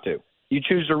choose not to. You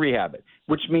choose to rehab it,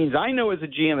 which means I know as a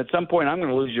GM at some point I'm going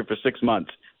to lose you for 6 months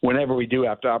whenever we do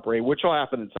have to operate, which will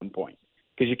happen at some point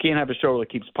because you can't have a shoulder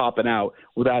that keeps popping out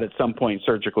without at some point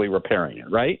surgically repairing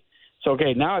it, right? So,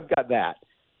 okay, now I've got that.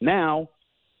 Now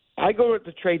I go at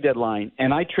the trade deadline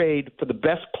and I trade for the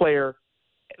best player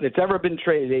that's ever been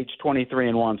traded at age 23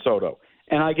 in Juan Soto.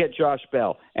 And I get Josh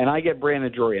Bell, and I get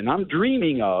Brandon Drury. And I'm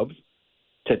dreaming of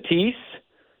Tatis,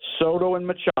 Soto, and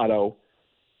Machado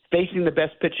facing the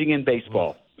best pitching in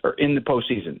baseball or in the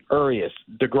postseason. Urias,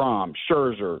 DeGrom,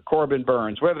 Scherzer, Corbin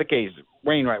Burns, whatever the case,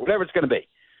 Wainwright, whatever it's going to be.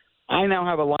 I now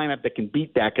have a lineup that can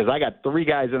beat that because I got 3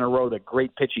 guys in a row that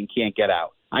great pitching can't get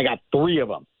out. I got 3 of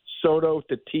them, Soto,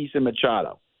 Tatis, and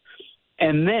Machado.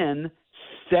 And then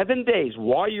 7 days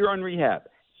while you're on rehab,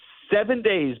 7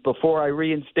 days before I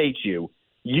reinstate you,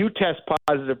 you test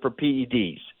positive for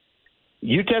PEDs.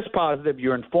 You test positive,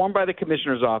 you're informed by the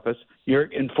commissioner's office, you're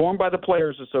informed by the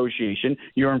Players Association,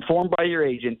 you're informed by your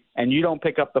agent, and you don't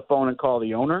pick up the phone and call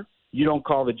the owner, you don't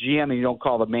call the GM, and you don't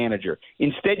call the manager.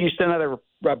 Instead, you send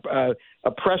out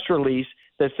a press release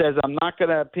that says, I'm not going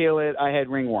to appeal it, I had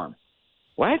ringworm.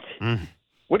 What?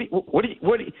 What do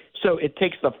you, so it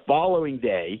takes the following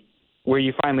day where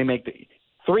you finally make the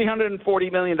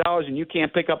 $340 million and you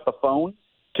can't pick up the phone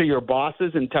to your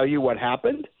bosses and tell you what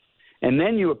happened? And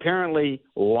then you apparently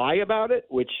lie about it,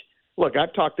 which, look,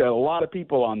 I've talked to a lot of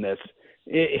people on this.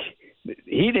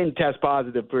 He didn't test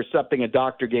positive for something a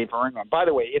doctor gave her ringworm. By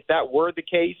the way, if that were the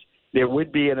case, there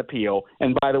would be an appeal.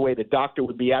 And by the way, the doctor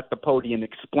would be at the podium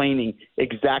explaining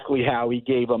exactly how he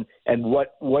gave them and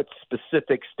what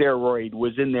specific steroid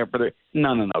was in there for the –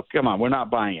 no. Come on, we're not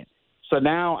buying it. So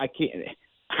now I can't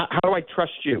 – how do I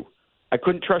trust you? I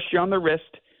couldn't trust you on the wrist.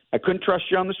 I couldn't trust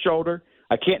you on the shoulder.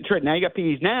 I can't trust – now you got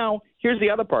PEDs. Now, here's the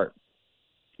other part.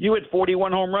 You had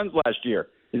 41 home runs last year.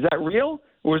 Is that real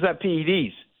or is that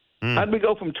PEDs? How'd we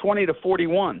go from 20 to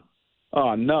 41?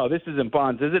 Oh, no, this isn't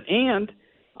Bonds, is it? And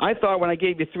I thought when I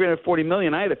gave you $340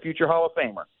 million, I had a future Hall of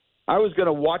Famer. I was going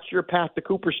to watch your path to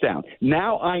Cooperstown.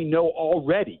 Now I know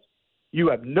already you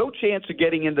have no chance of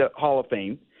getting into Hall of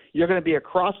Fame. You're going to be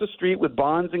across the street with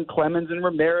Bonds and Clemens and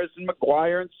Ramirez and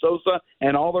McGuire and Sosa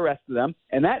and all the rest of them,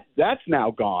 and that's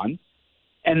now gone.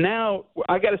 And now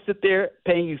I got to sit there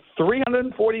paying you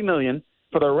 $340 million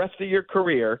for the rest of your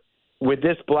career with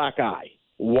this black eye.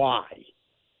 Why?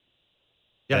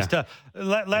 Yeah.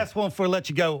 Last one before I let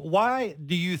you go. Why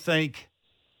do you think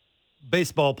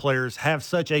baseball players have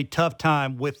such a tough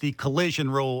time with the collision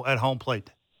rule at home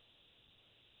plate?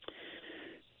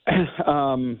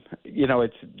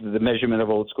 It's the measurement of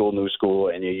old school, new school,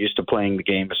 and you're used to playing the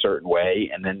game a certain way,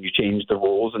 and then you change the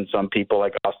rules, and some people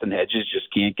like Austin Hedges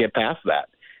just can't get past that.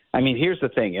 I mean, here's the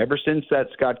thing. Ever since that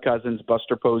Scott Cousins,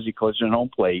 Buster Posey collision at home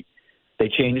plate, they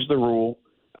changed the rule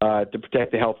to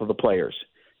protect the health of the players.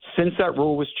 Since that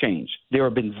rule was changed, there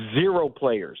have been 0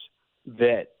 players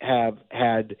that have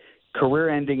had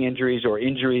career-ending injuries or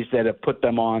injuries that have put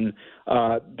them on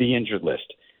the injured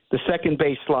list. The second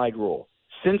base slide rule.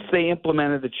 Since they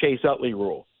implemented the Chase Utley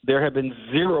rule, there have been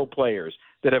 0 players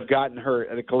that have gotten hurt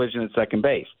at a collision at second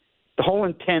base. The whole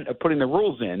intent of putting the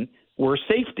rules in were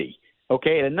safety,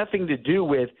 okay? It had nothing to do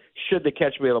with should the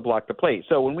catcher be able to block the plate.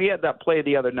 So when we had that play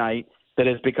the other night that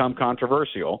has become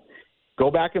controversial, go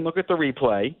back and look at the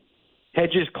replay.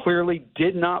 Hedges clearly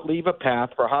did not leave a path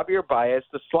for Javier Baez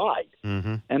to slide.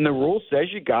 Mm-hmm. And the rule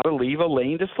says you got to leave a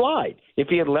lane to slide. If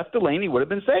he had left the lane, he would have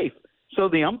been safe. So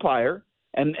the umpire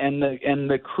and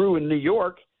the crew in New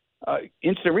York,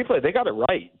 instant replay, they got it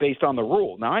right based on the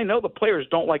rule. Now, I know the players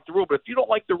don't like the rule, but if you don't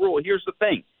like the rule, here's the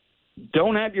thing.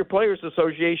 Don't have your Players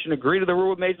Association agree to the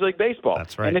rule with Major League Baseball.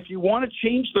 That's right. And if you want to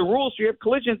change the rules so you have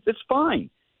collisions, it's fine.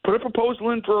 Put a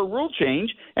proposal in for a rule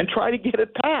change and try to get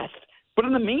it passed. But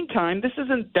in the meantime, this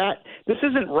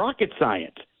isn't rocket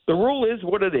science. The rule is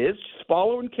what it is. Just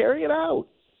follow and carry it out.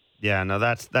 Yeah, no,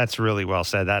 that's really well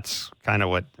said. That's kind of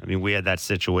what – I mean, we had that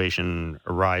situation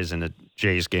arise in the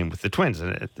Jays game with the Twins.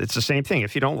 And it's the same thing.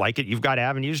 If you don't like it, you've got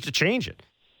avenues to change it.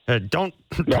 Don't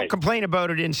complain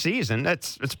about it in season.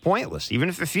 It's pointless. Even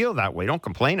if you feel that way, don't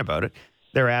complain about it.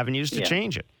 There are avenues to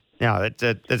change it. Yeah,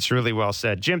 that's really well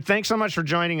said. Jim, thanks so much for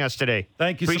joining us today.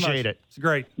 Thank you so much. Appreciate it. It's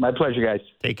great. My pleasure, guys.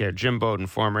 Take care. Jim Bowden,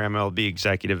 former MLB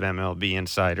executive, MLB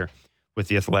insider with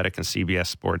The Athletic and CBS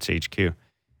Sports HQ.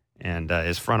 And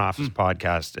his front office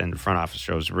podcast and front office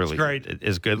shows really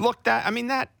is good. Look, that's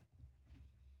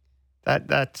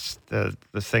the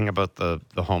thing about the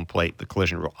home plate, the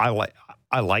collision rule.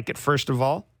 I like it, first of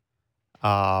all.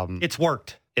 It's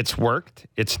worked. It's worked.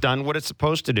 It's done what it's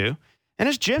supposed to do. And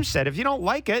as Jim said, if you don't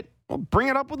like it, well, bring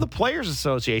it up with the Players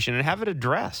Association and have it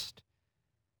addressed.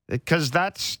 Because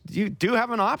you do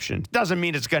have an option. It doesn't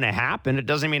mean it's going to happen. It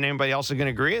doesn't mean anybody else is going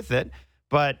to agree with it.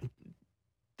 But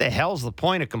the hell's the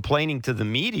point of complaining to the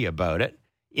media about it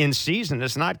in season?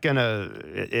 It's not going to.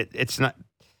 It's not.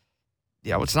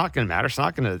 Yeah, it's not going to matter. It's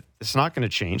not going to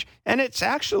change. And it's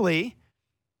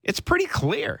pretty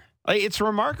clear. It's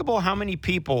remarkable how many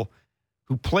people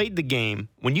who played the game,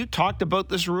 when you talked about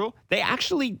this rule, they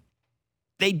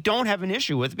don't have an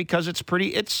issue with it because it's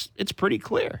pretty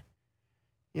clear.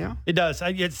 Yeah, it does.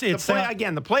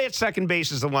 The play at second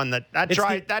base is the one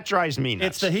that drives me nuts.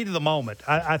 It's the heat of the moment.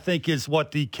 I think is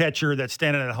what the catcher that's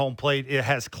standing at home plate, it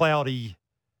has cloudy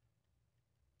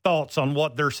thoughts on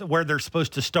where they're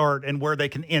supposed to start and where they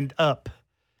can end up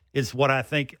is what I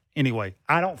think anyway.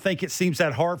 I don't think it seems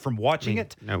that hard from watching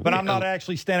it, but I'm not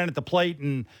actually standing at the plate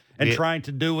and trying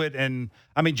to do it. And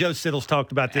I mean, Joe Siddle's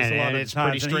talked about this a lot of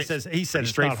times, and he said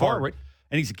it's not hard,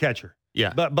 and he's a catcher.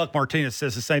 Yeah, but Buck Martinez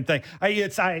says the same thing.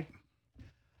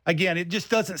 Again, it just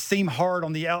doesn't seem hard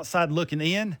on the outside looking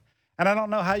in. And I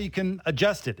don't know how you can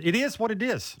adjust it. It is what it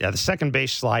is. Yeah, the second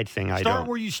base slide thing, Start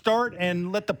where you start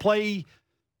and let the play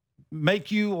make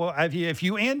you – if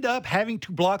you end up having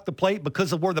to block the plate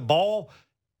because of where the ball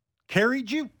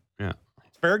carried you,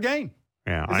 it's fair game.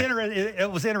 Yeah, it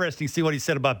was interesting to see what he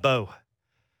said about Bo.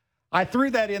 I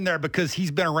threw that in there because he's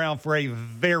been around for a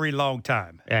very long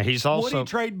time. Yeah, he's also – would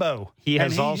he trade Bo? He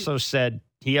has also said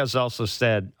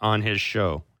on his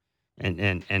show –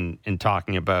 and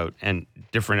talking about, and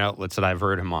different outlets that I've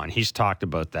heard him on, he's talked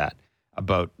about that,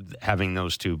 about having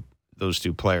those two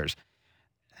players.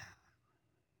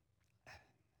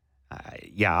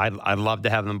 I'd love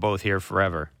to have them both here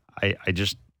forever. I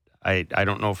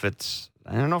don't know if it's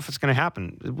going to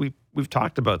happen. We've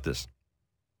talked about this.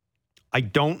 I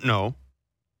don't know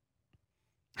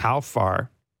how far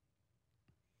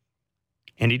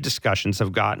any discussions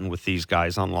have gotten with these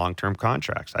guys on long-term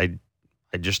contracts. I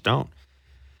just don't.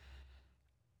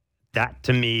 That,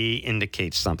 to me,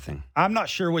 indicates something. I'm not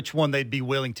sure which one they'd be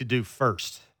willing to do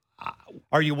first.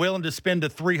 Are you willing to spend the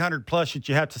 $300+ that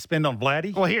you have to spend on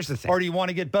Vladdy? Well, here's the thing. Or do you want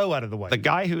to get Bo out of the way? The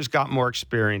guy who's got more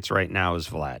experience right now is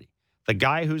Vladdy. The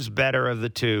guy who's better of the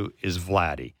two is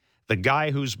Vladdy. The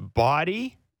guy whose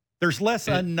body... There's less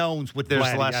unknowns with Vladdy.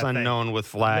 There's less unknown with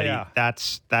Vladdy. Yeah.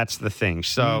 That's the thing.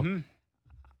 So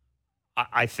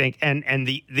I think... And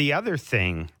the other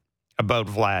thing about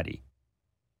Vladdy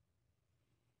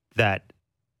that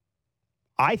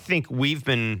I think we've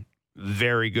been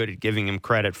very good at giving him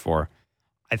credit for.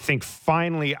 I think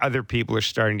finally other people are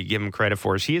starting to give him credit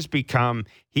for is he has become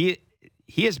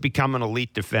an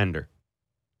elite defender.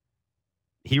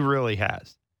 He really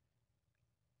has.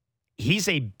 He's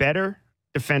a better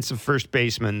defensive first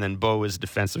baseman than Bo is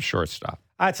defensive shortstop.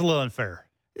 That's a little unfair.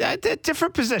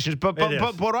 Different positions, but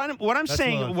what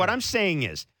I'm saying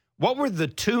is, what were the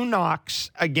two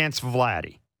knocks against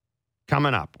Vladdy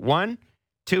coming up? One,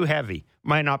 too heavy.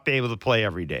 Might not be able to play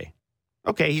every day.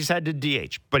 Okay, he's had to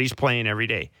DH, but he's playing every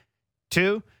day.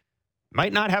 Two,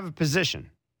 might not have a position.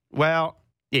 Well,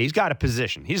 yeah, he's got a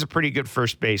position. He's a pretty good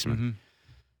first baseman. Mm-hmm.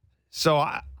 So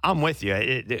I'm with you.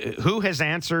 Who has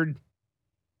answered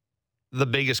the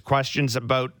biggest questions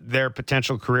about their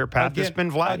potential career path? It's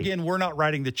been Vladdy. Again, we're not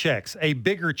writing the checks. A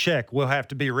bigger check will have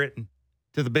to be written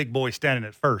to the big boy standing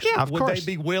at first. Yeah, of course. Would they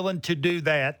be willing to do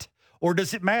that, or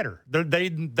does it matter?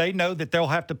 They know that they'll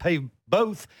have to pay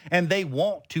both, and they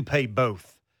want to pay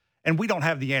both. And we don't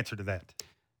have the answer to that.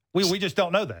 We just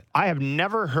don't know that. I have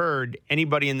never heard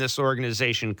anybody in this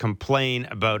organization complain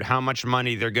about how much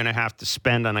money they're going to have to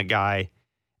spend on a guy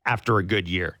after a good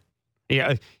year.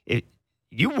 Yeah,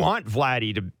 you want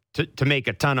Vladdy to make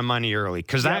a ton of money early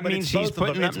because that means he's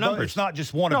putting up numbers. It's not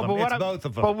just one of them. It's both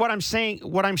of them. But what I'm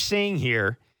saying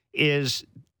here is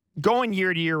going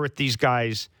year to year with these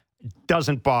guys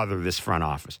doesn't bother this front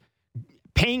office.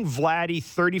 Paying Vladdy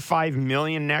 $35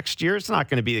 million next year, it's not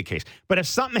going to be the case. But if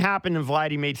something happened and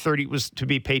Vladdy was to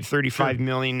be paid $35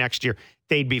 million next year,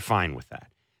 they'd be fine with that.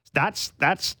 That's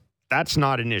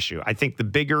not an issue. I think the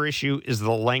bigger issue is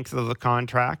the length of the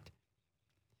contract.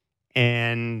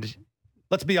 And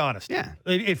let's be honest. Yeah.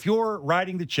 If you're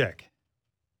writing the check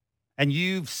and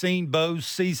you've seen Bo's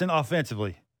season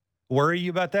offensively, worry you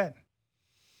about that?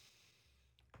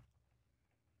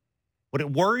 Would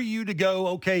it worry you to go,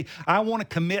 okay, I want to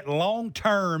commit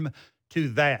long-term to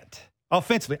that?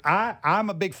 Offensively, I'm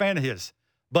a big fan of his.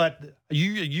 But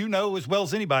you know as well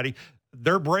as anybody,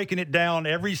 they're breaking it down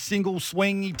every single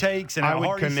swing he takes and how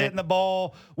hard he's hitting the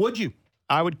ball. Would you?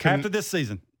 I would after this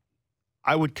season.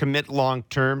 I would commit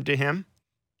long-term to him.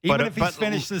 Even if he's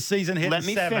finished the season hitting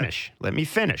 7. Let me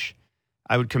finish.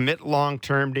 I would commit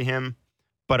long-term to him,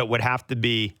 but he would have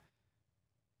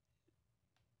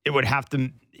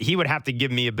to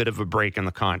give me a bit of a break in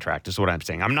the contract, is what I'm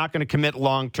saying. I'm not going to commit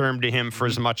long-term to him for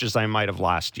as much as I might have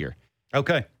last year.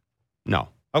 Okay. No.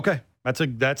 Okay.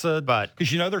 That's but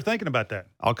because they're thinking about that.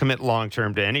 I'll commit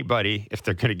long-term to anybody if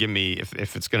they're going to give me,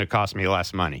 if it's going to cost me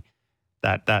less money.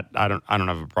 That I don't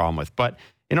have a problem with. But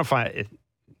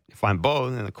if I'm Bo,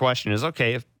 then the question is,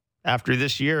 okay, if after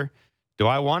this year, do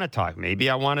I want to talk? Maybe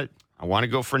I want to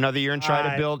go for another year and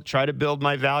try to build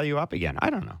my value up again. I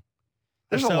don't know.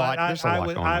 There's a lot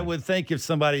going on. I would think if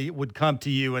somebody would come to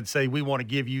you and say, we want to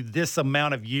give you this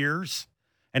amount of years,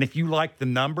 and if you like the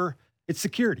number, it's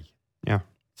security. Yeah.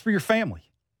 It's for your family.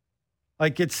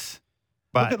 Like it's.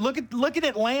 But look at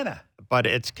Atlanta. but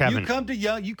it's Kevin.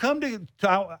 You come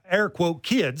to air quote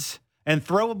kids and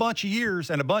throw a bunch of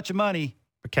years and a bunch of money.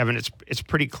 But Kevin, it's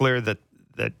pretty clear that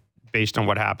based on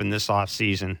what happened this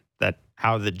offseason, that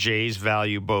how the Jays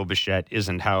value Bo Bichette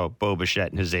isn't how Bo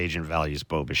Bichette and his agent values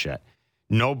Bo Bichette.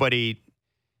 Nobody.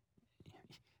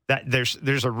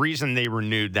 There's a reason they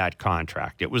renewed that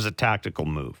contract. It was a tactical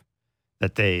move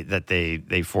that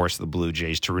they forced the Blue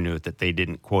Jays to renew it, that they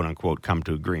didn't, quote unquote, come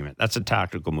to agreement. That's a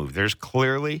tactical move. There's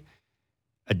clearly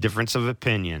a difference of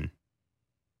opinion.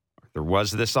 There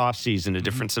was this offseason a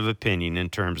difference of opinion in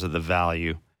terms of the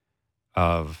value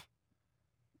of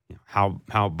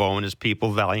how Bo and his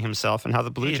people value himself and how the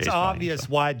Blue Jays value himself. It's obvious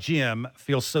why Jim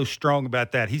feels so strong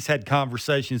about that. He's had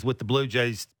conversations with the Blue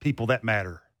Jays people that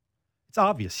matter. It's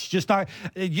obvious. It's just not.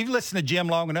 You listen to Jim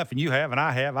long enough, and you have, and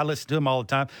I have. I listen to him all the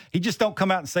time. He just don't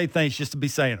come out and say things just to be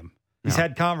saying them. He's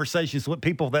had conversations with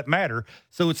people that matter,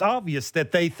 so it's obvious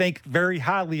that they think very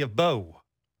highly of Bo.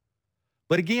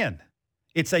 But again,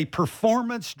 it's a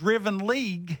performance-driven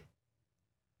league.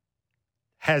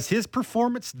 Has his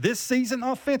performance this season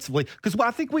offensively, because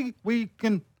I think we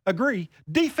can agree,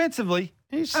 defensively,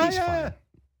 he's fine.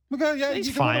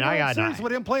 He's fine. I got series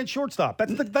with him playing shortstop.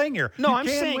 That's the thing here. No, I'm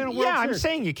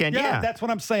saying you can. Yeah, that's what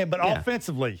I'm saying. But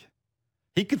offensively,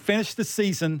 he could finish the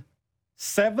season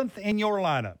 7th in your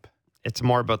lineup. It's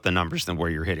more about the numbers than where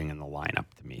you're hitting in the lineup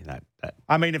to me. That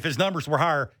I mean, if his numbers were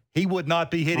higher, he would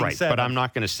not be hitting 7th. But I'm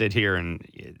not going to sit here and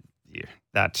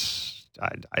that's.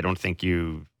 I don't think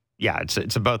you. Yeah,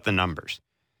 it's about the numbers.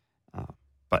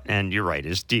 And you're right.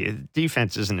 His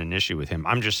defense isn't an issue with him.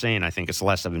 I'm just saying I think it's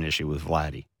less of an issue with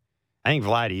Vladdy. I think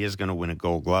Vladdy is going to win a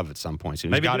Gold Glove at some point. So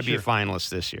he's got to be a finalist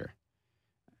this year.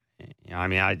 You know, I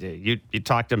mean, you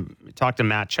talk to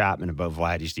Matt Chapman about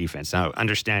Vladdy's defense. Now,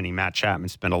 understanding Matt Chapman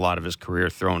spent a lot of his career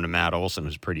throwing to Matt Olson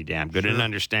was pretty damn good. Sure. And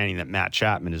understanding that Matt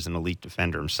Chapman is an elite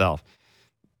defender himself,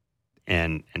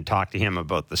 and talk to him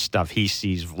about the stuff he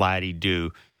sees Vladdy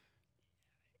do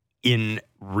in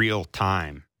real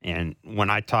time. And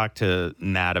when I talked to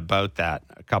Matt about that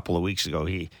a couple of weeks ago,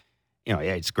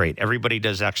 it's great. Everybody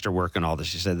does extra work and all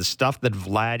this. He said the stuff that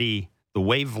the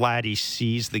way Vladdy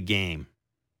sees the game,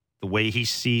 the way he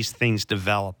sees things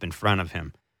develop in front of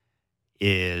him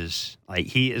is like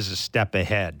he is a step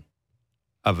ahead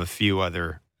of a few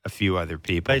other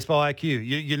people. Baseball IQ.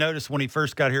 You notice when he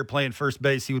first got here playing first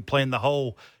base, he would play in the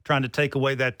hole trying to take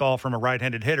away that ball from a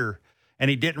right-handed hitter, and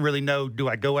he didn't really know, do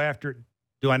I go after it?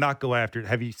 Do I not go after it?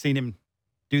 Have you seen him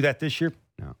do that this year?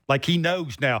 No. Like he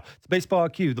knows now. It's baseball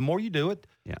IQ. The more you do it,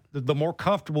 the more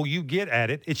comfortable you get at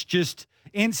it. It's just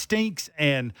instincts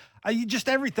and just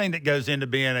everything that goes into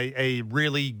being a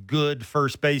really good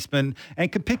first baseman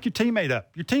and can pick your teammate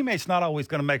up. Your teammate's not always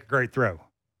going to make a great throw.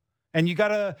 And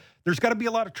there's got to be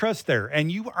a lot of trust there,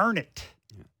 and you earn it.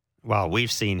 Well,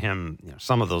 we've seen him,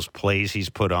 some of those plays he's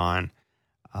put on,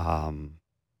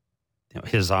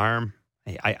 his arm.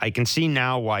 I can see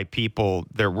now why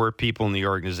there were people in the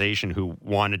organization who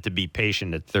wanted to be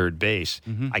patient at third base.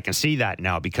 Mm-hmm. I can see that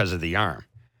now because of the arm.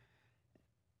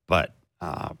 But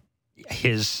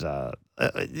the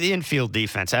infield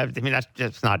defense, I mean,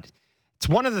 that's not – it's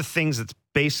one of the things that's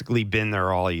basically been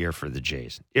there all year for the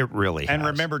Jays. It really has. And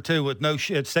remember, too, with no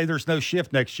shift, say there's no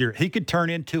shift next year, he could turn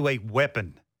into a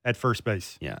weapon at first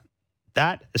base. Yeah.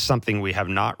 That is something we have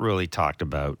not really talked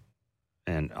about.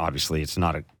 And obviously, it's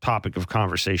not a topic of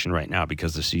conversation right now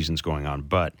because the season's going on.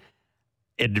 But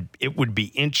it would be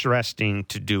interesting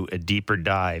to do a deeper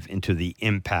dive into the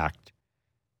impact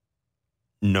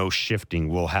no shifting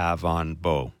will have on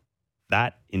Bo.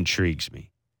 That intrigues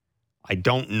me. I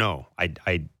don't know. I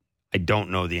don't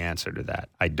know the answer to that.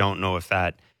 I don't know if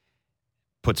that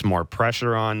puts more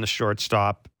pressure on the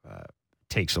shortstop,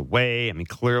 takes away. I mean,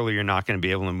 clearly you're not going to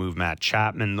be able to move Matt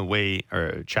Chapman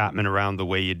around the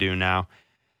way you do now.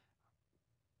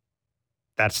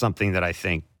 That's something that I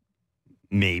think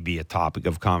may be a topic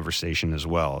of conversation as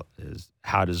well, is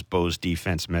how does Bo's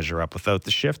defense measure up without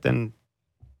the shift? And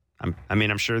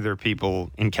I'm sure there are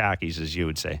people in khakis, as you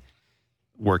would say,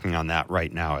 working on that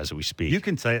right now as we speak. You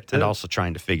can say it too. And also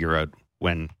trying to figure out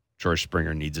when George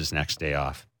Springer needs his next day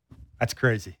off. That's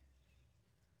crazy.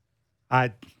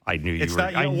 I knew you were.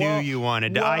 I knew you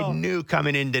wanted. I knew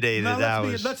coming in today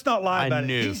let's not lie about it.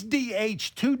 He's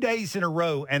DH'd 2 days in a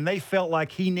row, and they felt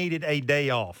like he needed a day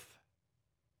off.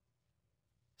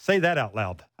 Say that out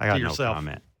loud. I got to yourself.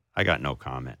 Comment. I got no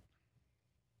comment.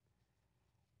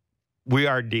 We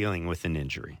are dealing with an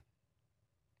injury.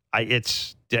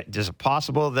 Is it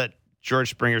possible that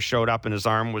George Springer showed up and his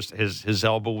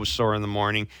elbow was sore in the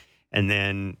morning, and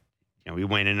then we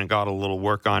went in and got a little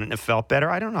work on it and it felt better?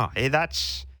 I don't know. Hey,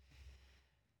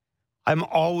 I'm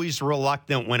always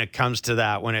reluctant when it comes to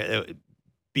that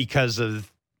because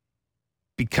of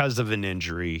an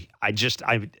injury.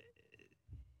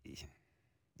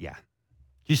 Yeah. Did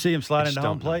you see him slide into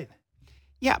home plate?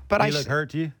 Yeah, but he look hurt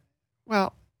to you?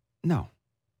 Well, no.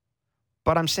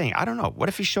 But I'm saying, I don't know. What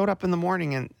if he showed up in the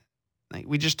morning and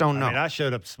we just don't know? I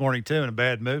showed up this morning too in a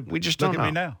bad mood. We just don't know. Look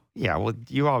at me now. Yeah, well,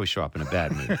 you always show up in a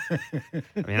bad mood.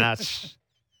 That's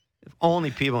only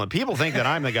people think that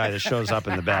I'm the guy that shows up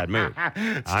in the bad mood.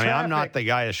 I'm not the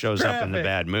guy that shows up in the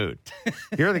bad mood.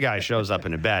 You're the guy who shows up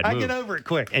in a bad mood. I get over it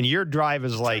quick. And your drive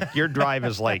is like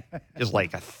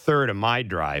a third of my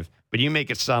drive, but you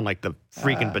make it sound like the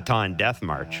freaking Bataan Death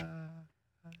March.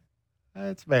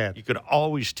 That's bad. You could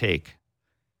always take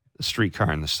the streetcar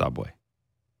and the subway.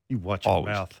 You watch your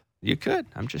mouth. You could.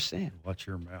 I'm just saying. Watch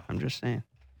your mouth. I'm just saying.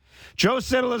 Joe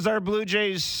Siddall is our Blue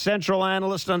Jays central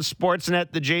analyst on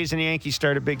Sportsnet. The Jays and Yankees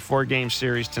start a big 4-game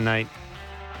series tonight.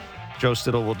 Joe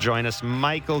Siddall will join us.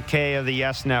 Michael Kay of the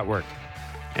Yes Network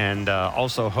and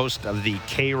also host of the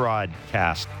K-Rod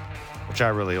cast, which I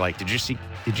really like. Did you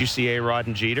see A-Rod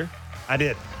and Jeter? I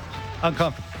did.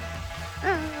 Uncomfortable.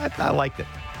 I liked it.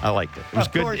 It was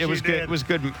good. It was good. It was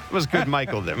good. It was good.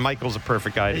 Michael there. Michael's a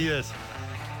perfect guy. He is.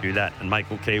 Do that, and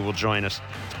Michael Kay will join us.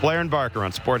 It's Blair and Barker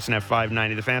on Sportsnet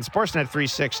 590 The Fan, Sportsnet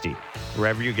 360,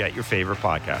 wherever you get your favorite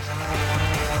podcast.